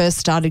when we first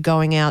started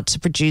going out to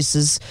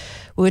producers,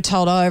 we were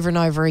told over and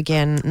over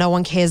again, no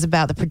one cares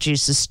about the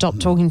producers. Stop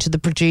talking to the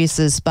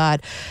producers.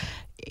 But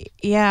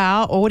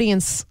our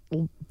audience,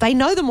 they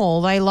know them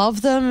all. They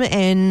love them,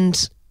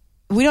 and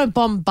we don't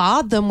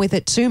bombard them with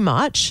it too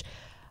much.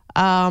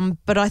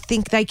 But I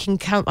think they can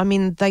come. I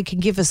mean, they can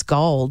give us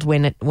gold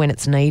when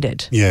it's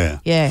needed. Yeah.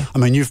 I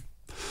mean,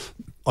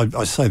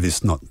 I say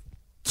this not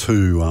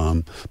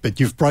too, but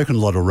you've broken a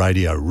lot of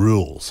radio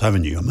rules,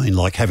 haven't you? I mean,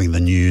 like having the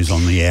news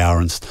on the hour,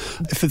 and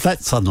if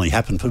that suddenly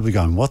happened, people be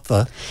going, "What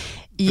the?"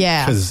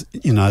 Yeah. Because,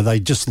 they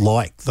just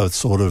like the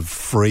sort of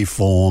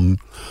free-form,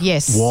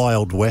 Yes.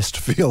 Wild West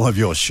feel of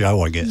your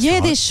show, I guess. Yeah,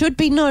 right? there should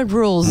be no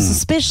rules,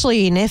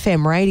 especially in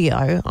FM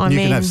radio. You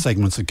can have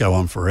segments that go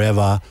on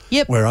forever.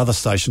 Yep. Where other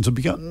stations will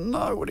be going,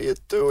 no, what are you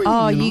doing?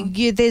 Oh,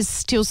 there's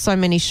still so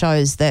many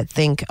shows that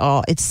think,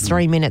 it's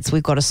 3 minutes,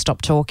 we've got to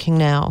stop talking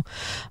now.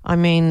 I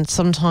mean,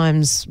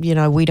 sometimes,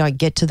 we don't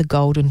get to the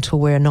gold until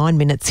we're 9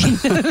 minutes in.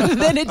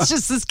 Then it's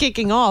just as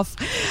kicking off.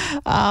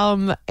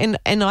 And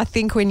I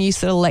think when you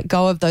sort of let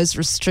go of those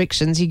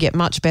restrictions, you get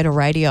much better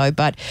radio.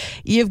 But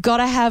you've got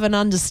to have an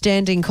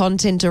understanding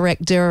content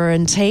director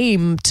and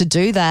team to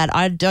do that.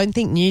 I don't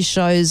think news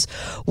shows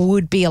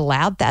would be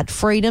allowed that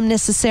freedom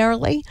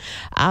necessarily.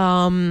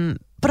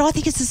 But I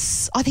think it's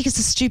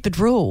a stupid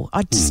rule.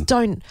 I just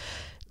don't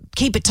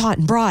keep it tight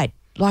and bright.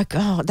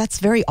 That's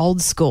very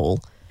old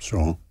school.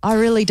 Sure. I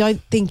really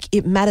don't think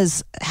it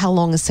matters how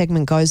long a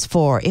segment goes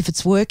for. If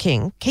it's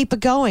working, keep it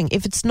going.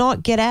 If it's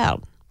not, get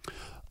out.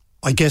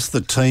 I guess the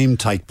team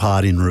take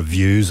part in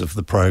reviews of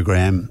the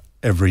program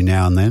every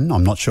now and then.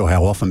 I'm not sure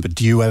how often, but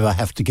do you ever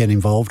have to get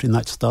involved in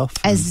that stuff?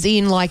 As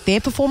in their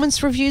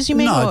performance reviews, you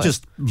mean? No, or?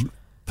 just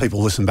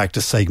people listen back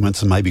to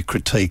segments and maybe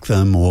critique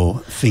them or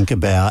think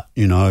about,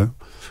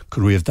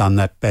 could we have done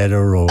that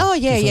better? Or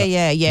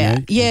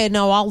Yeah,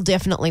 no, I'll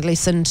definitely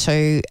listen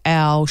to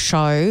our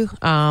show,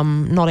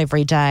 not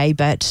every day,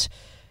 but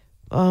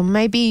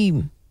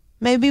maybe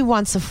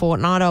once a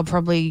fortnight I'll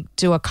probably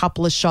do a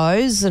couple of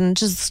shows and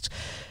just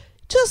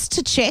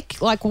to check,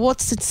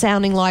 what's it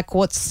sounding like,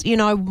 what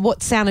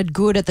sounded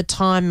good at the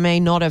time may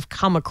not have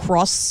come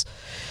across,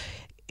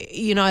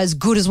 as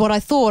good as what I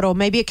thought, or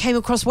maybe it came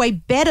across way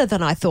better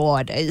than I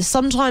thought.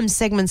 Sometimes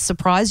segments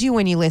surprise you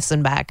when you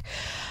listen back.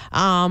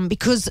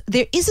 Because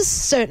there is a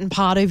certain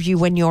part of you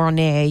when you're on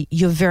air,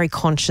 you're very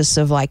conscious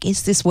of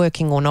is this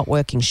working or not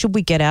working? Should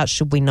we get out?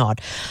 Should we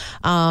not?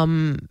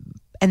 And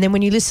then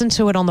when you listen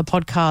to it on the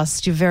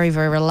podcast, you're very,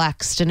 very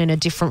relaxed and in a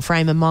different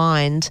frame of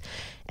mind.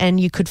 And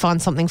you could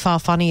find something far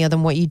funnier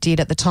than what you did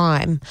at the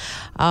time.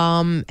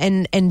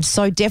 And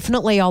so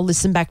definitely I'll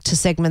listen back to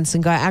segments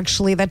and go,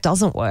 actually, that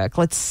doesn't work.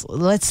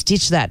 Let's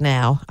ditch that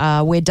now.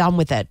 We're done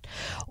with it.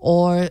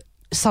 Or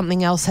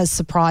something else has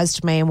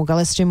surprised me and we'll go,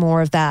 let's do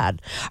more of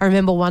that. I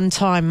remember one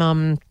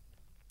time,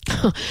 it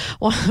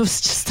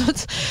was just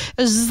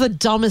the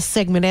dumbest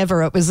segment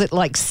ever. It was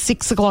at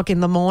 6 o'clock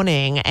in the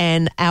morning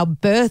and our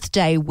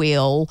birthday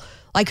wheel,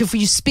 if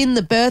you spin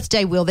the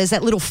birthday wheel, there's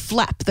that little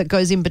flap that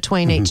goes in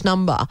between each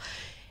number.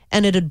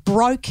 And it had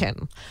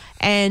broken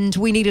and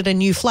we needed a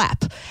new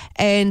flap.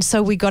 And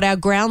so we got our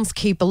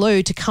groundskeeper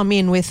Lou to come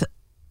in with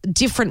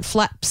different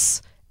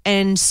flaps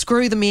and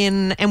screw them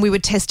in and we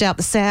would test out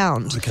the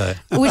sound. Okay.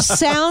 Which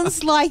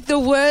sounds like the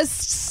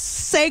worst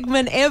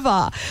segment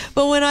ever.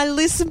 But when I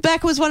listened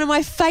back, it was one of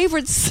my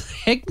favourite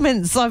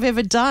segments I've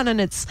ever done.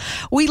 And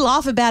we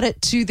laugh about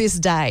it to this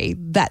day,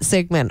 that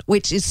segment,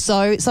 which is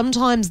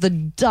sometimes the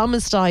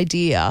dumbest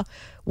idea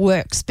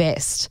works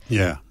best.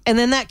 Yeah. And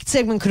then that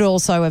segment could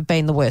also have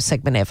been the worst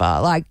segment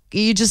ever.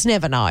 You just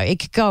never know. It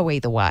could go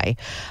either way.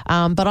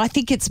 But I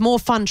think it's more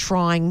fun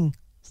trying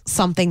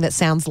something that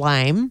sounds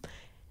lame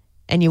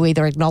and you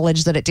either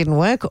acknowledge that it didn't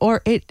work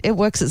or it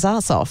works its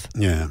ass off.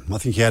 Yeah. I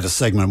think you had a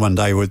segment one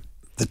day where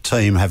the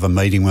team have a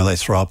meeting where they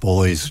throw up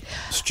all these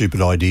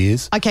stupid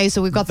ideas. Okay,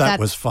 so we've got that. That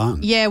was fun.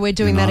 Yeah, we're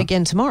doing that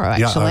again tomorrow,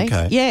 actually.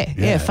 Yeah, okay.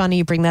 Yeah, funny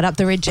you bring that up.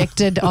 The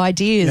rejected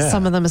ideas, Yeah.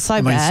 some of them are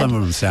so bad. Some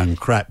of them sound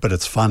crap, but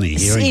it's funny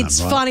hearing them,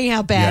 It's right? funny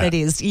how bad Yeah. it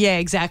is. Yeah,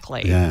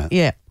 exactly.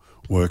 Yeah.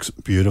 Works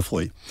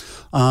beautifully.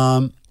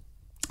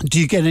 Do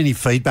you get any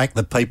feedback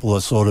that people are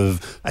sort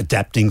of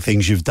adapting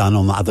things you've done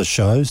on the other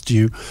shows? Do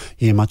you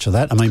hear much of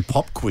that? I mean,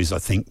 Pop Quiz, I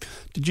think.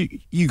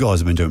 You guys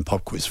have been doing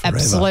Pop Quiz forever.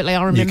 Absolutely. I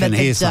remember you can the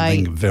hear day.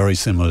 something very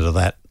similar to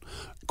that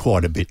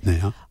quite a bit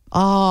now.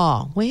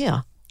 Oh,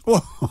 where?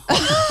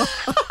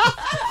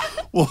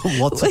 Well,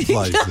 lots of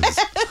places.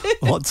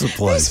 Lots of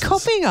places. Who's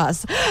copying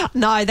us?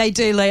 No, they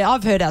do.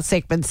 I've heard our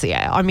segments,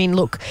 yeah. I mean,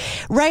 look,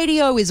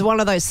 radio is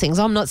one of those things.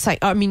 I'm not saying,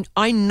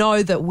 I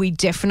know that we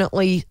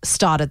definitely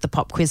started the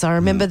Pop Quiz. I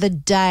remember the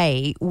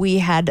day we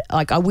had,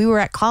 we were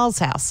at Kyle's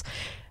house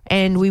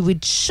and we were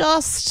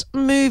just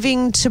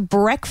moving to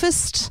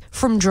breakfast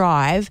from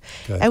Drive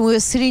and we were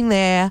sitting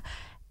there.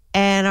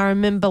 And I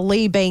remember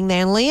Lee being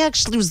there, and Lee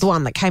actually was the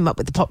one that came up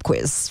with the Pop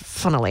Quiz,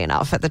 funnily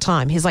enough, at the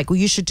time. He's like, well,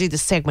 you should do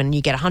this segment and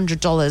you get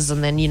 $100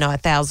 and then,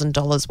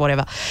 $1,000,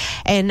 whatever.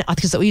 And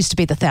because it used to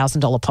be the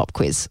 $1,000 Pop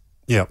Quiz.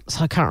 Yeah.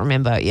 So I can't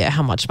remember,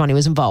 how much money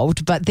was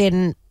involved. But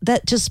then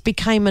that just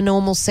became a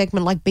normal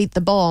segment like Beat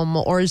the Bomb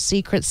or A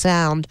Secret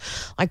Sound.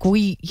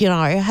 We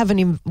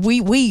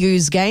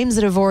use games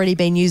that have already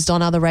been used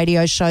on other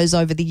radio shows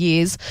over the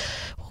years.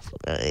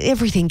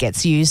 Everything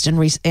gets used and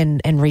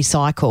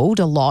recycled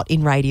a lot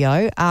in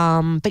radio.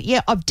 But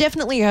yeah, I've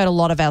definitely heard a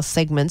lot of our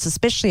segments,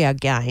 especially our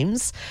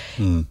games,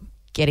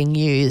 getting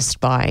used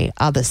by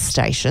other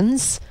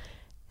stations,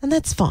 and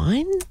that's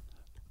fine.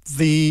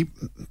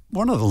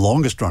 One of the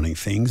longest running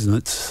things, and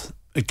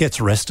it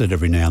gets arrested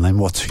every now and then.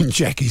 What's in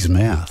Jackie's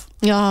mouth?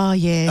 Oh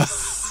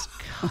yes.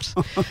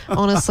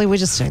 Honestly, we're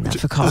just doing that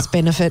for Cole's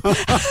benefit.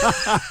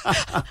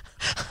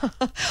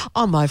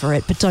 I'm over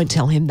it, but don't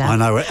tell him that. I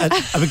know.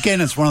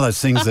 Again, it's one of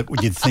those things that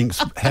you'd think,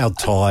 how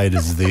tired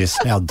is this,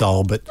 how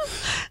dull, but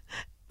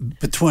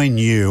between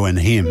you and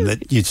him,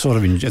 that you'd sort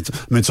of enjoy.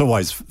 It's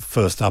always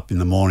first up in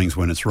the mornings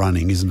when it's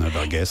running, isn't it,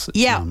 I guess?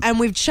 Yeah,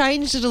 and we've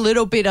changed it a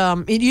little bit.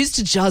 It used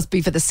to just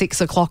be for the 6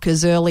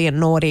 o'clockers, early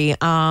and naughty,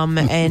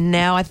 and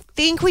now I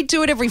think we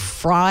do it every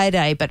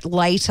Friday, but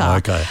later.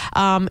 Okay.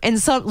 And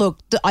so, look,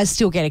 I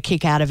still get a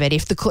kick out of it.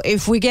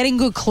 If we're getting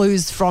good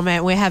clues from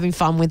it, we're having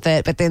fun with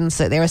it, but then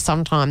there are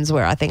some times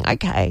where I think,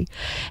 okay,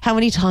 how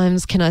many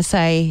times can I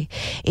say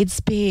it's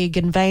big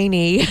and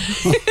veiny?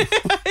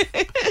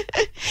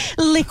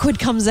 Liquid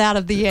comes out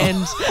of the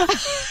end.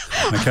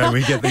 Okay,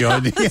 we get the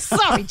idea.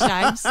 Sorry,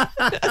 James.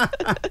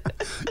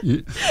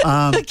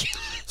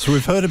 So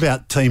we've heard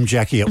about Team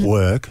Jackie at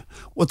work.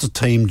 What's a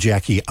Team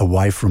Jackie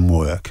away from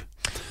work?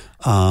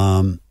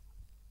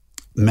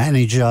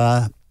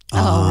 Manager.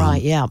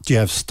 Right, yeah. Do you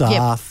have staff?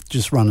 Yep.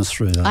 Just run us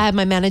through that. I have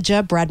my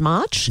manager, Brad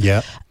March.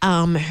 Yeah.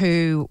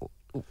 Who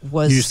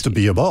was used to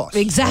be your boss.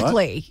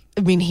 Exactly. Right?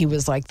 I mean, he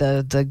was like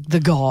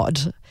the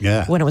god.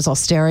 Yeah. When it was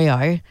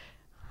Austereo,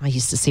 I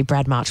used to see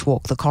Brad March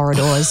walk the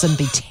corridors and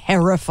be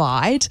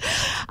terrified.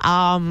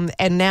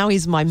 And now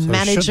he's my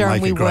manager, He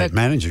and we should make a great work.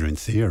 manager in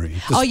theory.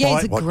 Oh, yeah,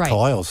 he's Despite what great.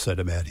 Kyle said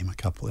about him a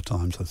couple of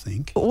times, I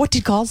think. What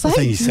did Kyle say? I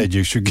think he said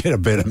you should get a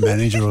better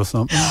manager or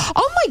something.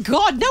 Oh my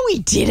God, no, he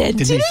didn't.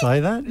 Did Did he say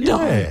that?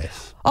 No.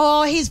 Yes.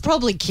 Oh, he's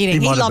probably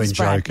kidding. He might have loves been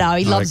Brad. joking. No,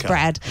 he loves Okay.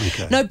 Brad.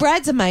 Okay. No,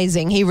 Brad's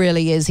amazing. He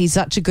really is. He's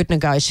such a good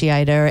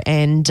negotiator,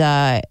 and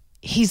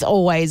he's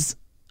always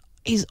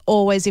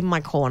in my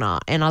corner,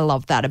 and I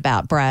love that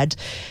about Brad,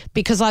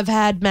 because I've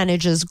had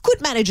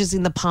good managers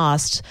in the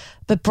past,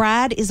 but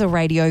Brad is a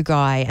radio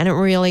guy, and it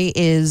really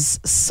is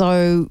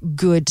so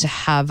good to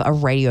have a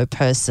radio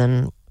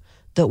person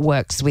that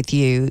works with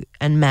you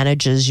and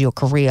manages your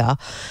career.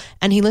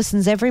 And he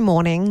listens every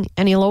morning,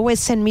 and he'll always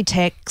send me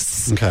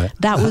texts. Okay.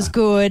 That was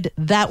good.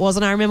 That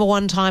wasn't. I remember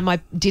one time I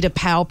did a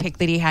power pick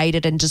that he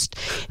hated and just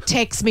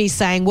text me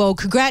saying, well,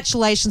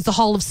 congratulations, the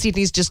whole of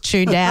Sydney's just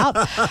tuned out.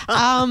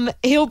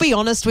 He'll be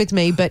honest with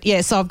me. But,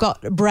 yeah, so I've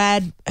got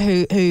Brad,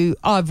 who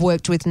I've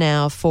worked with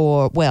now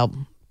for, well,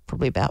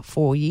 probably about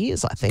 4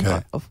 years, I think,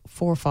 Okay.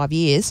 4 or 5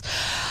 years.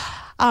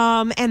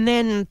 And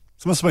then...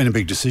 So it must have been a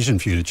big decision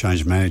for you to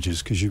change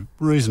managers, because you're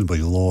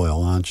reasonably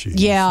loyal, aren't you?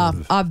 Yeah,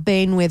 Sort of. I've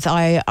been with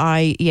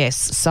yes.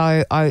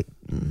 So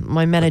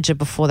my manager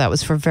before that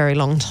was for a very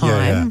long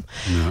time.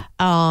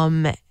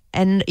 Yeah.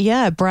 And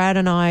yeah, Brad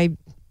and I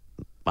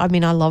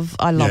mean, I love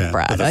Yeah,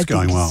 Brad. but that's I think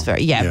going he's well.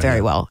 very Yeah.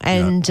 well.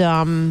 And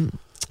and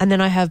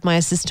then I have my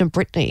assistant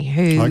Brittany,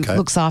 who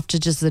looks after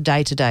just the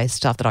day-to-day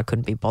stuff that I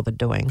couldn't be bothered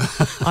doing.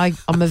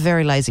 I'm a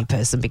very lazy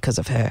person because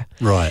of her.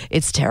 Right.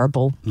 It's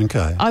terrible.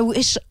 Okay.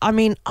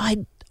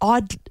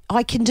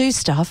 I can do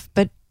stuff,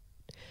 but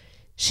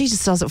she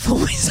just does it for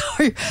me.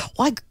 So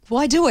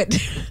why do it?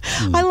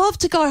 I love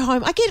to go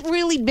home. I get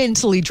really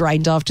mentally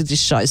drained after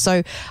this show.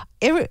 So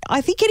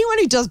I think anyone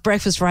who does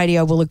breakfast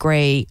radio will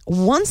agree.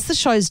 Once the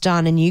show's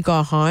done and you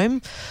go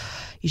home,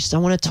 you just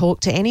don't want to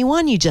talk to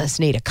anyone. You just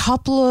need a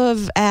couple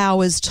of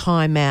hours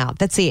time out.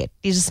 That's it.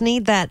 You just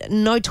need that.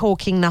 No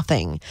talking,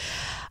 nothing.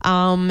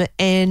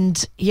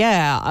 And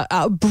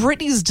yeah,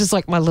 Brittany's just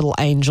like my little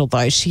angel,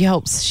 though. She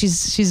helps.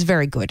 She's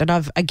very good,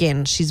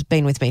 and she's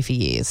been with me for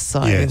years.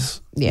 So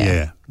Yes.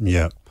 yeah.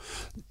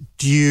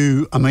 Do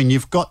you? I mean,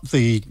 you've got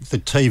the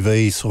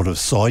TV sort of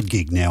side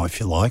gig now,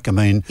 if you like. I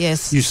mean,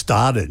 Yes.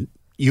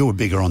 You were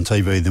bigger on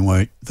TV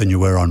than you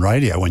were on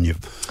radio when you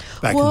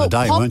back in the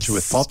day, weren't you?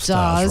 With Pop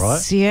Stars,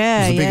 right? Yeah, it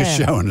was the biggest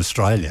yeah. show in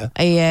Australia.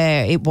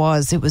 Yeah, it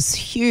was. It was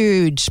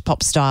huge,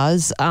 Pop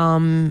Stars.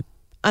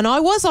 And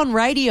I was on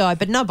radio,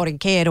 but nobody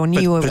cared or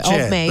knew of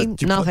me.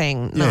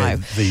 Nothing. No.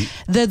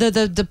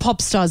 The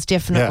Pop Stars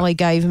definitely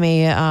gave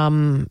me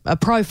a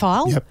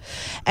profile. Yep.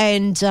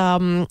 And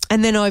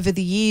then over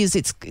the years,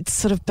 it's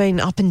sort of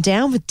been up and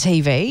down with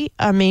TV.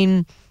 I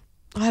mean,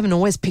 I haven't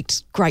always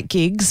picked great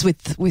gigs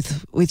with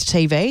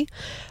TV.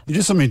 You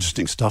did some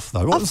interesting stuff,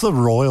 though. What was the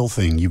Royal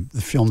thing? You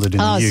filmed it in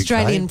the UK.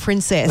 Australian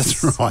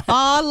Princess. That's right. Oh,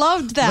 I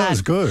loved that. That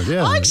was good,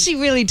 yeah. I actually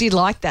really did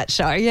like that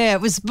show. Yeah,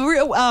 it was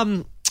real.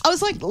 I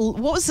was like, what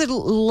was it,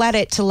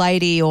 Ladette to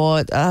Lady,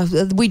 or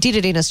we did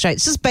it in Australia.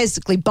 It's just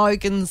basically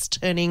bogans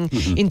turning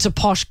into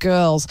posh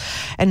girls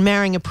and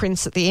marrying a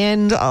prince at the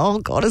end. Oh,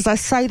 God, as I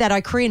say that,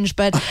 I cringe.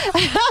 But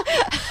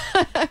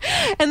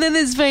and then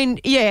there's been,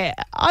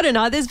 I don't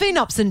know, there's been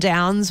ups and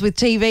downs with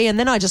TV, and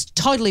then I just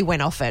totally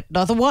went off it.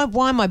 I thought,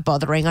 why am I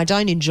bothering? I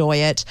don't enjoy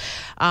it.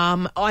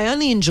 I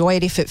only enjoy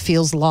it if it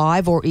feels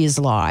live or is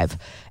live.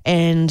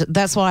 And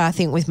that's why I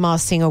think with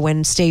Masked Singer,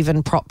 when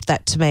Stephen propped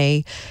that to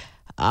me,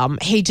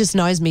 he just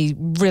knows me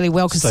really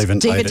well, because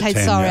Stephen Tate,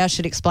 sorry, yeah. I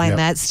should explain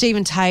that.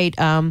 Stephen Tate,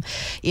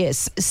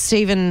 yes,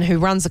 Stephen, who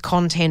runs the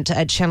content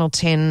at Channel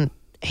 10,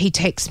 he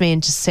texted me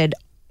and just said,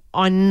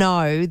 I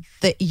know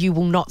that you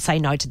will not say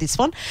no to this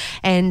one.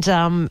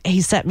 And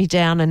he sat me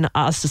down and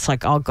I was just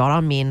like, oh, God,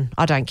 I'm in.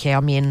 I don't care.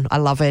 I'm in. I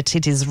love it.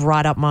 It is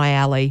right up my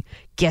alley.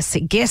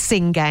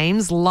 Guessing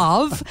games,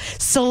 love.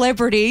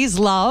 Celebrities,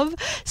 love.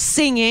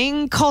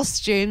 Singing,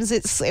 costumes.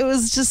 It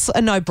was just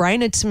a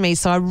no-brainer to me.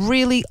 So I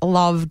really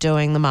love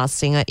doing The Masked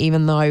Singer,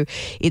 even though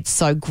it's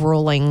so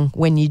grueling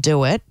when you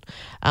do it.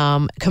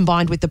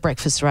 Combined with the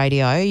breakfast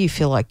radio, you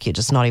feel like you're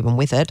just not even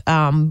with it.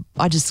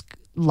 I just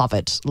love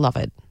it.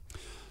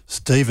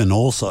 Stephen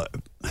also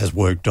has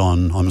worked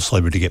on I'm a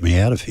Celebrity, Get Me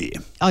Out of Here.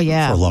 Oh,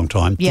 yeah. For a long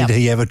time. Yep. Did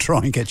he ever try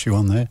and get you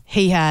on there?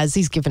 He has.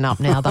 He's given up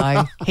now,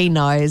 though. He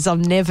knows.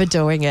 I'm never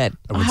doing it.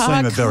 It would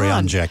seem a very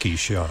un-Jackie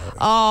show.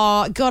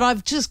 Oh, God,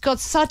 I've just got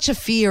such a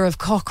fear of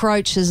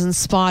cockroaches and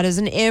spiders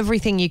and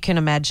everything you can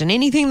imagine.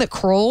 Anything that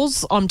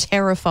crawls, I'm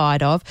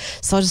terrified of.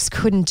 So I just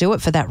couldn't do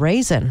it for that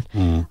reason.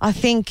 I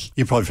think...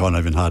 You'd probably find it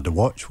even hard to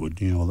watch, would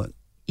you? All that,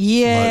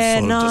 yeah,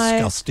 those sort of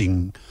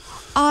disgusting...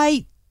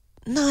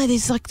 No,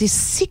 there's like this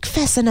sick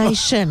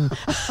fascination.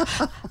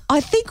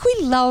 I think we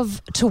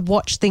love to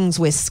watch things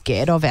we're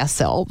scared of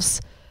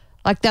ourselves.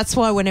 Like that's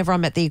why whenever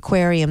I'm at the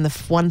aquarium,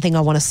 the one thing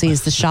I want to see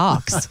is the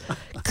sharks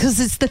because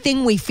it's the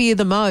thing we fear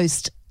the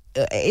most.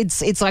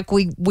 It's like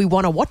we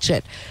want to watch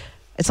it.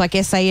 It's like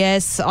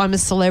SAS, I'm a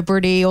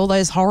Celebrity, all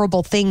those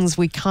horrible things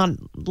we can't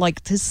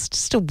like. There's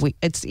just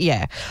it's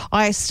yeah.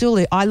 I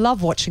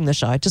love watching the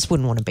show. I just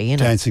wouldn't want to be in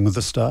Dancing with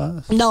the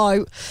Stars.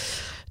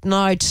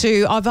 No,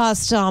 too. I've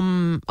asked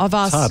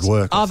hard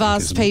work, I've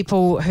asked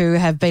people who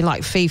have been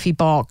like Fifi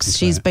Box. Okay.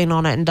 She's been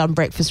on it and done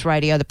breakfast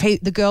radio.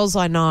 The girls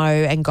I know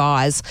and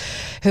guys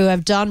who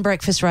have done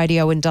breakfast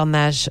radio and done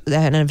that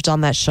and have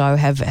done that show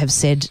have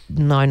said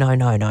no.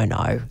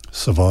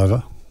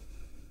 Survivor.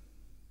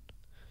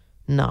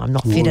 No, I'm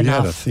not fit enough. You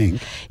had to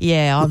think.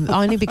 Yeah,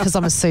 only because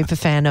I'm a super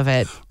fan of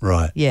it.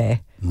 Right. Yeah.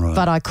 Right.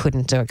 But I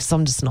couldn't do it because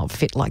I'm just not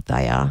fit like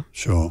they are.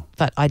 Sure.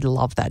 But I'd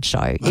love that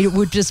show. It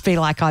would just be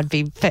like I'd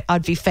be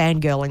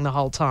fangirling the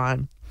whole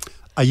time.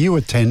 Are you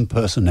a 10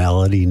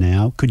 personality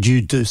now? Could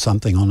you do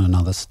something on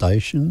another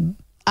station?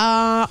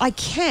 I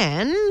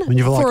can. When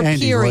you've for like a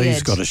Andy period.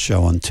 Lee's got a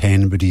show on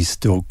 10, but he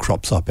still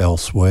crops up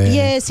elsewhere.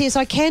 Yes,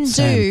 I can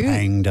Sam do.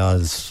 Pang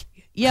does.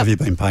 Yep. Have you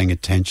been paying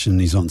attention?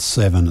 He's on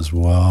 7 as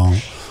well.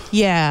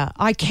 Yeah,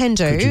 I can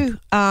do.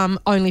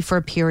 Only for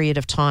a period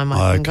of time.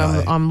 I think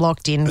I'm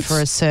locked in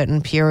for a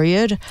certain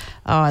period.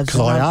 Because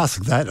I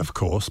ask that, of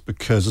course,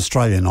 because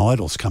Australian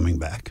Idol's coming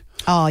back.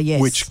 Oh,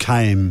 yes. Which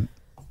came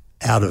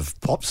out of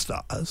Pop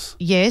Stars.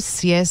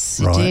 Yes,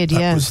 it right? did, yeah.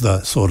 That was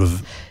the sort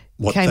of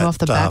what came that off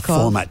the back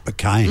format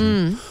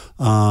became.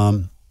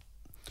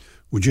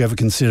 Would you ever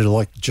consider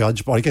like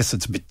judge? But I guess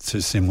it's a bit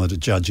too similar to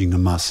judging The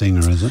Masked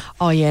Singer, is it?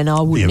 Oh yeah, no,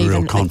 I wouldn't be a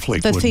even. real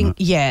conflict, the wouldn't thing,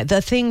 it? yeah,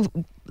 the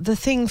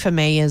thing for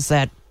me is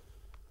that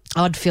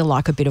I'd feel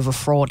like a bit of a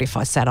fraud if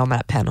I sat on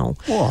that panel.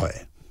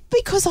 Why?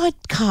 Because I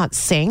can't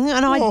sing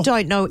and I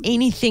don't know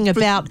anything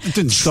about It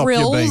didn't stop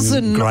trills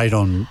you being and great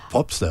on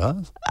Pop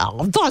Stars. I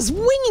was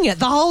winging it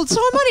the whole time.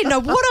 I didn't know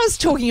what I was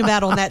talking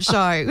about on that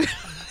show.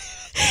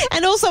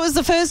 And also it was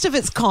the first of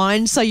its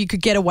kind, so you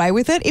could get away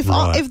with it. If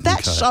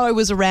that show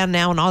was around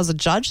now and I was a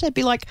judge, they'd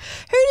be like,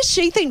 who does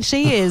she think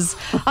she is?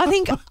 I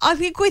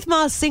think with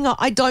Masked Singer,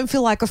 I don't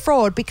feel like a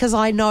fraud because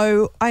I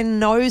know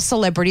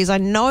celebrities. I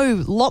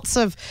know lots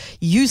of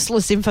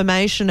useless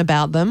information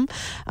about them.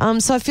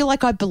 So I feel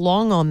like I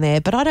belong on there,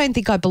 but I don't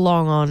think I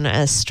belong on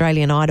an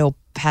Australian Idol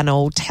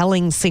panel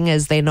telling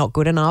singers they're not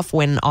good enough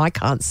when I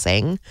can't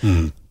sing.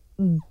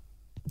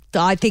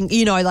 I think,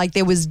 like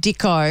there was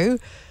Dicko,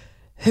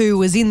 who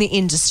was in the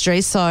industry,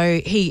 so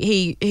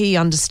he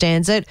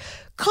understands it.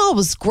 Carl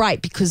was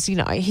great because,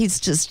 he's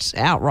just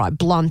outright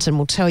blunt and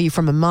will tell you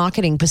from a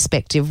marketing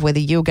perspective whether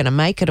you're going to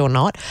make it or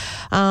not.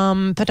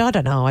 But I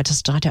don't know. I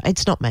don't.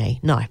 It's not me.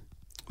 No. It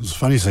was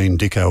funny seeing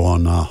Dicko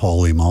on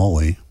Holy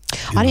Moly.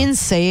 I didn't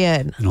see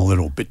it. In a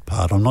little bit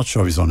part. I'm not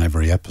sure he's on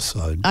every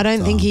episode. I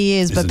don't think he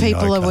is, but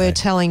people were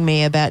telling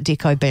me about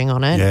Dicko being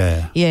on it.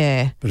 Yeah.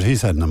 Yeah. But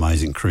he's had an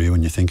amazing career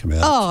when you think about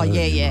it. Oh, too,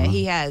 yeah,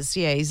 he has.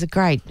 Yeah, he's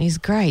great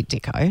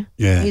Dicko.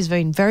 Yeah. He's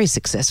been very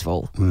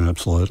successful. Yeah,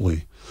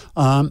 absolutely.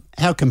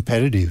 How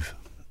competitive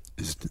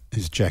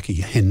is Jackie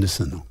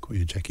Henderson? I'll call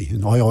you Jackie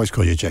Henderson. I always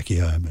call you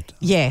Jackie O. But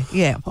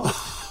Yeah.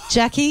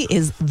 Jackie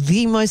is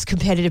the most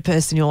competitive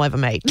person you'll ever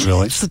meet.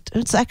 Really?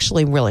 It's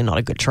actually really not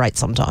a good trait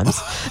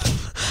sometimes.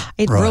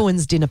 It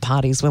ruins dinner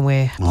parties when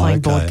we're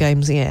playing board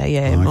games. Yeah.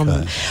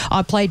 Okay.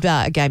 I played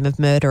a game of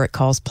murder at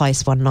Cole's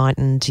place one night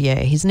and,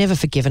 he's never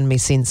forgiven me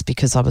since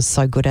because I was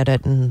so good at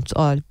it and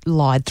I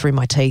lied through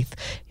my teeth.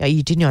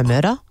 You did know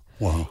murder?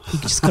 Wow. You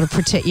just got to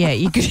protect,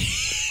 you could...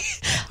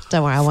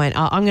 Don't worry, I won't.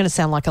 I'm going to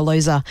sound like a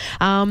loser.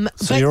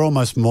 So you're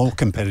almost more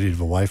competitive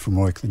away from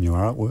work than you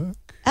are at work?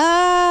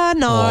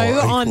 No,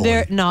 I'm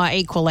very equally?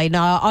 equally.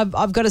 No,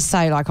 I've got to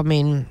say,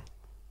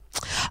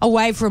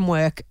 away from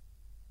work,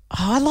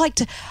 I like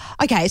to.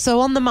 Okay, so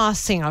on The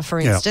Masked Singer, for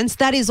instance,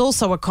 that is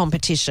also a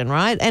competition,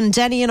 right? And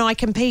Danny and I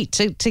compete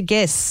to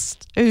guess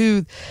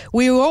who.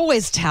 We were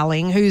always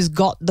telling who's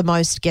got the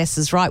most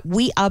guesses right.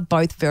 We are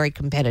both very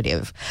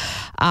competitive,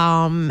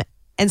 and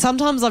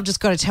sometimes I've just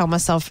got to tell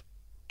myself,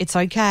 it's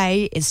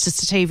okay. It's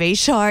just a TV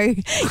show.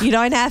 You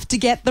don't have to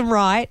get them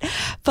right.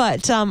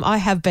 But I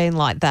have been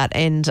like that,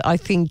 and I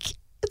think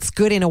it's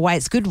good in a way.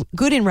 It's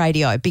good in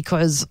radio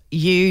because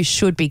you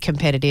should be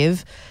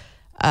competitive.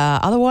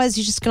 Otherwise,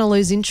 you're just going to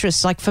lose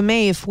interest. Like for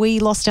me, if we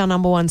lost our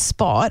number one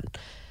spot,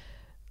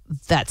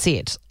 that's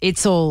it.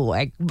 It's all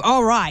like,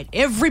 all right,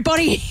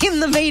 everybody in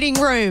the meeting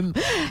room,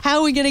 how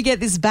are we going to get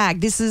this back?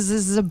 This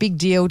is a big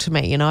deal to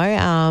me, you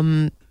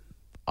know.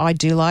 I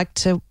do like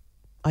to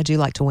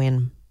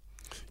win.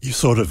 You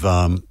sort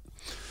of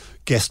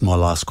guessed my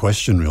last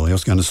question, really. I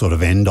was going to sort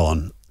of end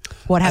on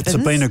what happens.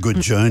 It's been a good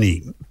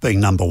journey being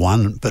number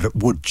one, but it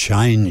would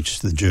change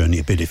the journey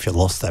a bit if you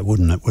lost that,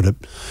 wouldn't it? Would it?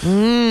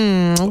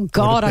 Oh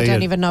God, I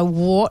don't even know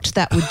what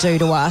that would do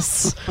to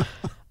us.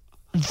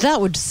 That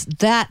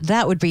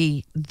would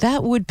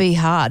be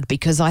hard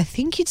because I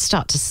think you'd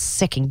start to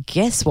second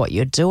guess what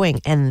you're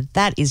doing, and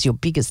that is your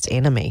biggest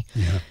enemy.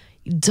 Yeah.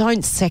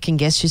 Don't second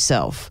guess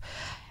yourself,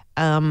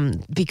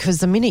 because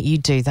the minute you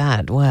do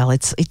that, well,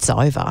 it's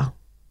over.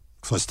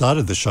 So I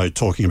started the show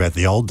talking about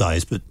the old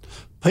days, but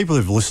people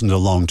who've listened a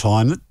long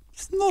time,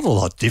 it's not a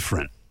lot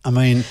different. I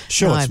mean,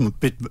 sure, it's a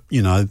bit,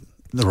 you know,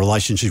 the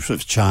relationships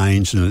have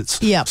changed and it's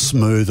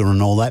smoother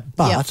and all that,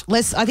 but I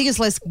think it's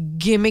less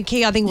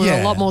gimmicky. I think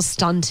we're a lot more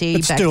stunty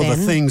but back still, then.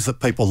 the things that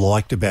people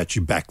liked about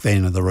you back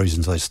then are the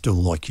reasons they still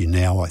like you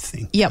now, I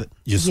think. Yep.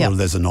 You sort of,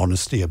 there's an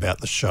honesty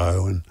about the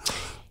show and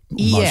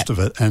most of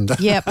it. And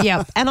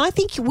Yep. And I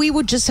think we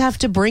would just have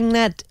to bring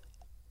that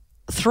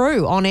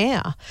through on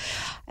air.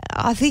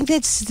 I think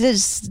that's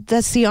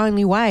the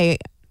only way.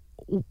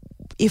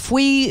 If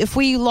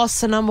we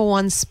lost the number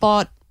one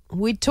spot,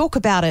 we'd talk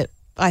about it.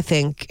 I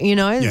think, you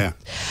know. Yeah.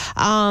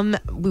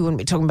 We wouldn't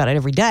be talking about it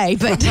every day,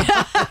 but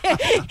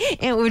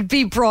it would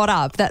be brought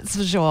up, that's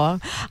for sure.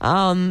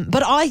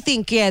 But I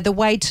think,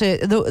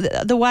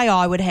 the way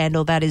I would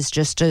handle that is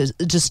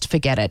just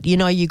forget it. You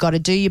know, you got to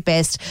do your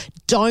best.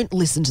 Don't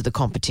listen to the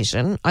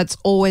competition. It's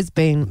always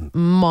been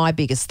my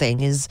biggest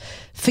thing is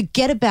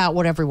forget about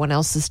what everyone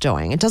else is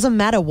doing. It doesn't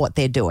matter what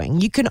they're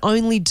doing. You can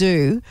only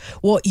do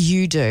what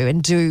you do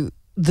and do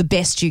the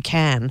best you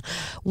can.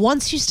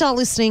 Once you start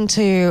listening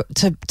to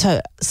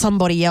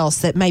somebody else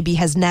that maybe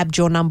has nabbed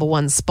your number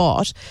one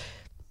spot,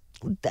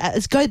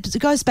 it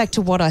goes back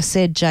to what I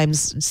said,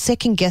 James.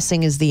 Second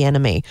guessing is the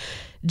enemy.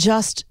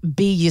 Just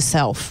be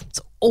yourself.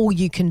 It's all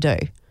you can do.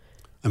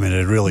 I mean,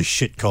 it'd really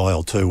shit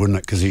Kyle too, wouldn't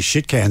it? Because he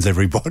shit cans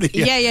everybody.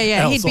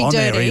 Yeah. He'd be on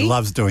dirty. There. He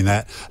loves doing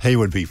that. He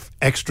would be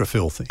extra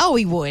filthy. Oh,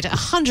 he would,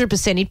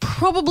 100%. He'd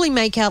probably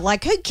make out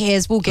like, who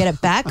cares, we'll get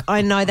it back.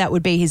 I know that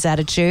would be his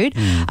attitude,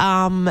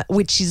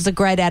 which is a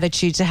great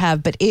attitude to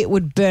have, but it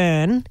would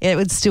burn. It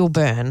would still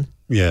burn.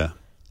 Yeah.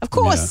 Of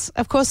course. Yeah.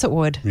 Of course it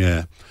would.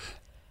 Yeah.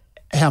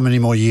 How many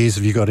more years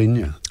have you got in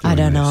you? I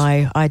don't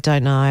know. I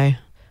don't know.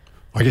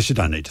 I guess you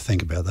don't need to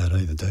think about that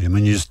either, do you? I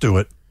mean, you just do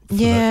it.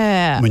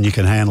 Yeah. When you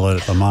can handle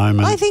it at the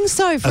moment. I think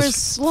so. For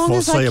as long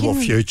as I can.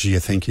 Foreseeable future, you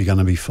think you're going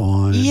to be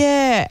fine.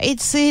 Yeah.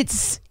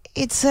 It's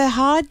a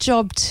hard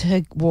job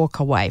to walk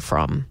away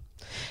from.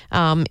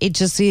 It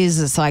just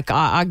is. It's like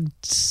I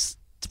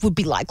would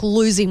be like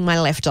losing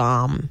my left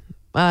arm.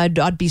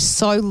 I'd be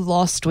so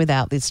lost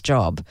without this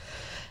job.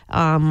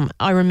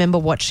 I remember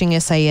watching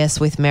SAS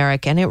with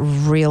Merrick, and it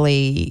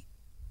really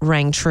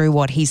rang true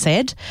what he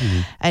said.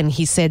 And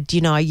he said,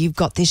 you know, you've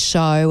got this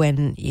show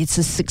and it's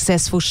a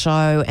successful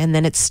show, and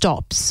then it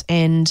stops.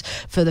 And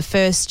for the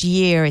first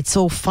year, it's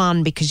all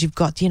fun because you've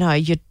got, you know,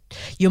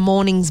 your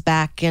mornings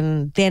back.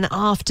 And then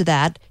after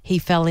that, he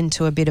fell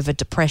into a bit of a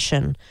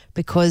depression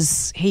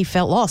because he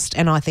felt lost.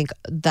 And I think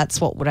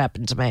that's what would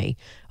happen to me.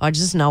 I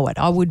just know it.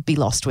 I would be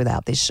lost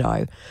without this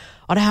show.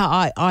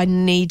 I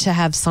need to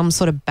have some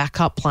sort of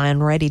backup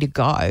plan ready to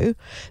go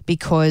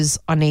because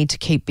I need to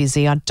keep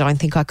busy. I don't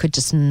think I could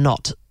just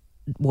not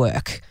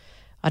work.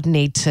 I'd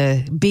need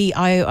to be,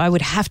 I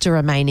would have to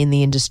remain in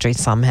the industry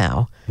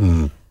somehow.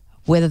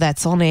 Whether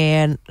that's on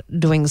air,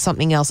 doing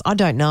something else, I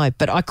don't know.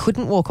 But I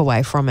couldn't walk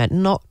away from it,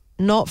 not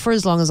for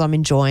as long as I'm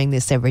enjoying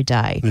this every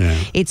day. Yeah.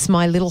 It's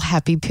my little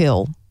happy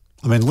pill.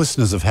 I mean,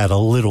 listeners have had a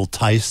little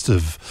taste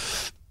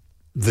of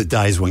the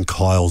days when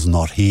Kyle's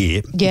not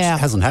here, which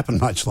hasn't happened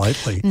much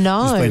lately.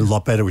 No. He's been a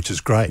lot better, which is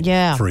great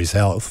for his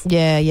health.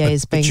 Yeah,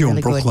 he's been but you really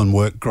and Brooklyn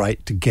work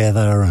great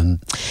together.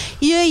 And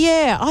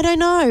Yeah, I don't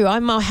know.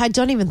 I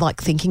don't even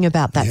like thinking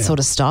about that sort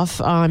of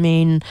stuff. I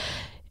mean,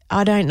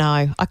 I don't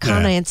know. I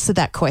can't answer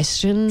that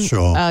question.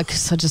 Sure.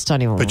 Because I just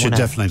don't even want to. But you'd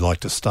definitely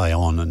like to stay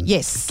on and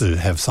to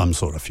have some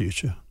sort of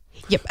future.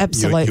 Yep,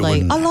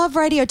 absolutely. I love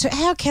radio too.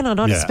 How can I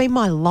not? Yeah. It's been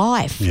my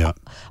life. Yeah.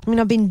 I mean,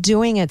 I've been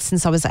doing it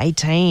since I was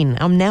 18.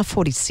 I'm now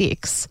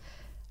 46.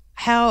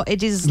 How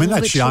it is that's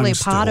literally young a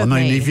part still. of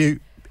me.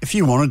 If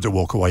you wanted to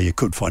walk away, you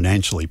could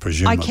financially,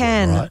 presumably, I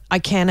can. right? I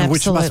can,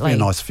 absolutely. Which must be a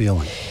nice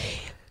feeling.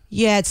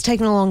 Yeah, it's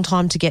taken a long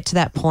time to get to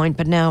that point,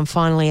 but now I'm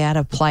finally at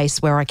a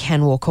place where I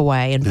can walk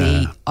away and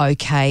be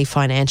okay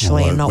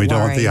financially and not worry. We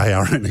don't want the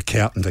ARN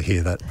accountant to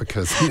hear that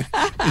because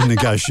in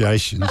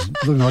negotiations,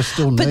 look, I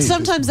still need. But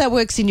sometimes that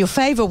works in your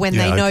favour when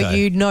they know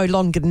you no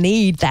longer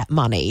need that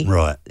money.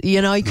 Right.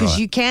 You know, because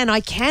I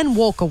can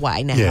walk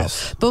away now.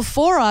 Yes.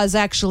 Before I was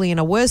actually in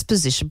a worse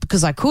position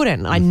because I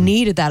couldn't. I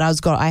needed that.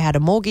 I had a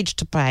mortgage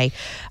to pay.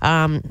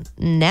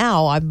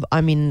 Now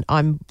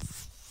I'm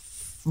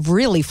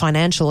really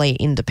financially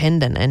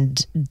independent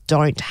and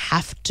don't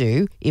have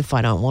to if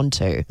I don't want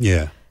to.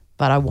 Yeah.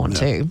 But I want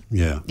to.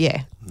 Yeah.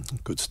 Yeah.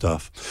 Good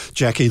stuff.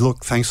 Jackie,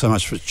 look, thanks so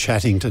much for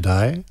chatting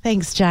today.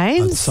 Thanks,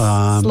 James. It's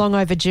long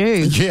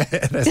overdue. Yeah,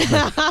 it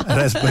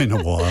has been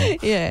a while.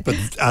 Yeah. But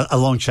a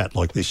long chat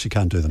like this, you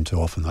can't do them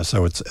too often, though.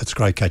 So it's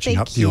great catching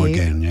Thank up to you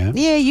again, yeah?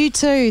 Yeah, you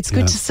too. It's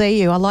good to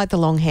see you. I like the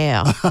long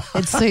hair.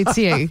 It suits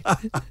you.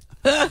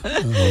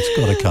 It's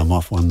got to come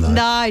off one day.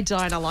 No, I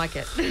don't. I like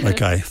it.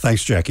 Okay.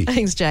 Thanks, Jackie.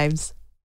 Thanks, James.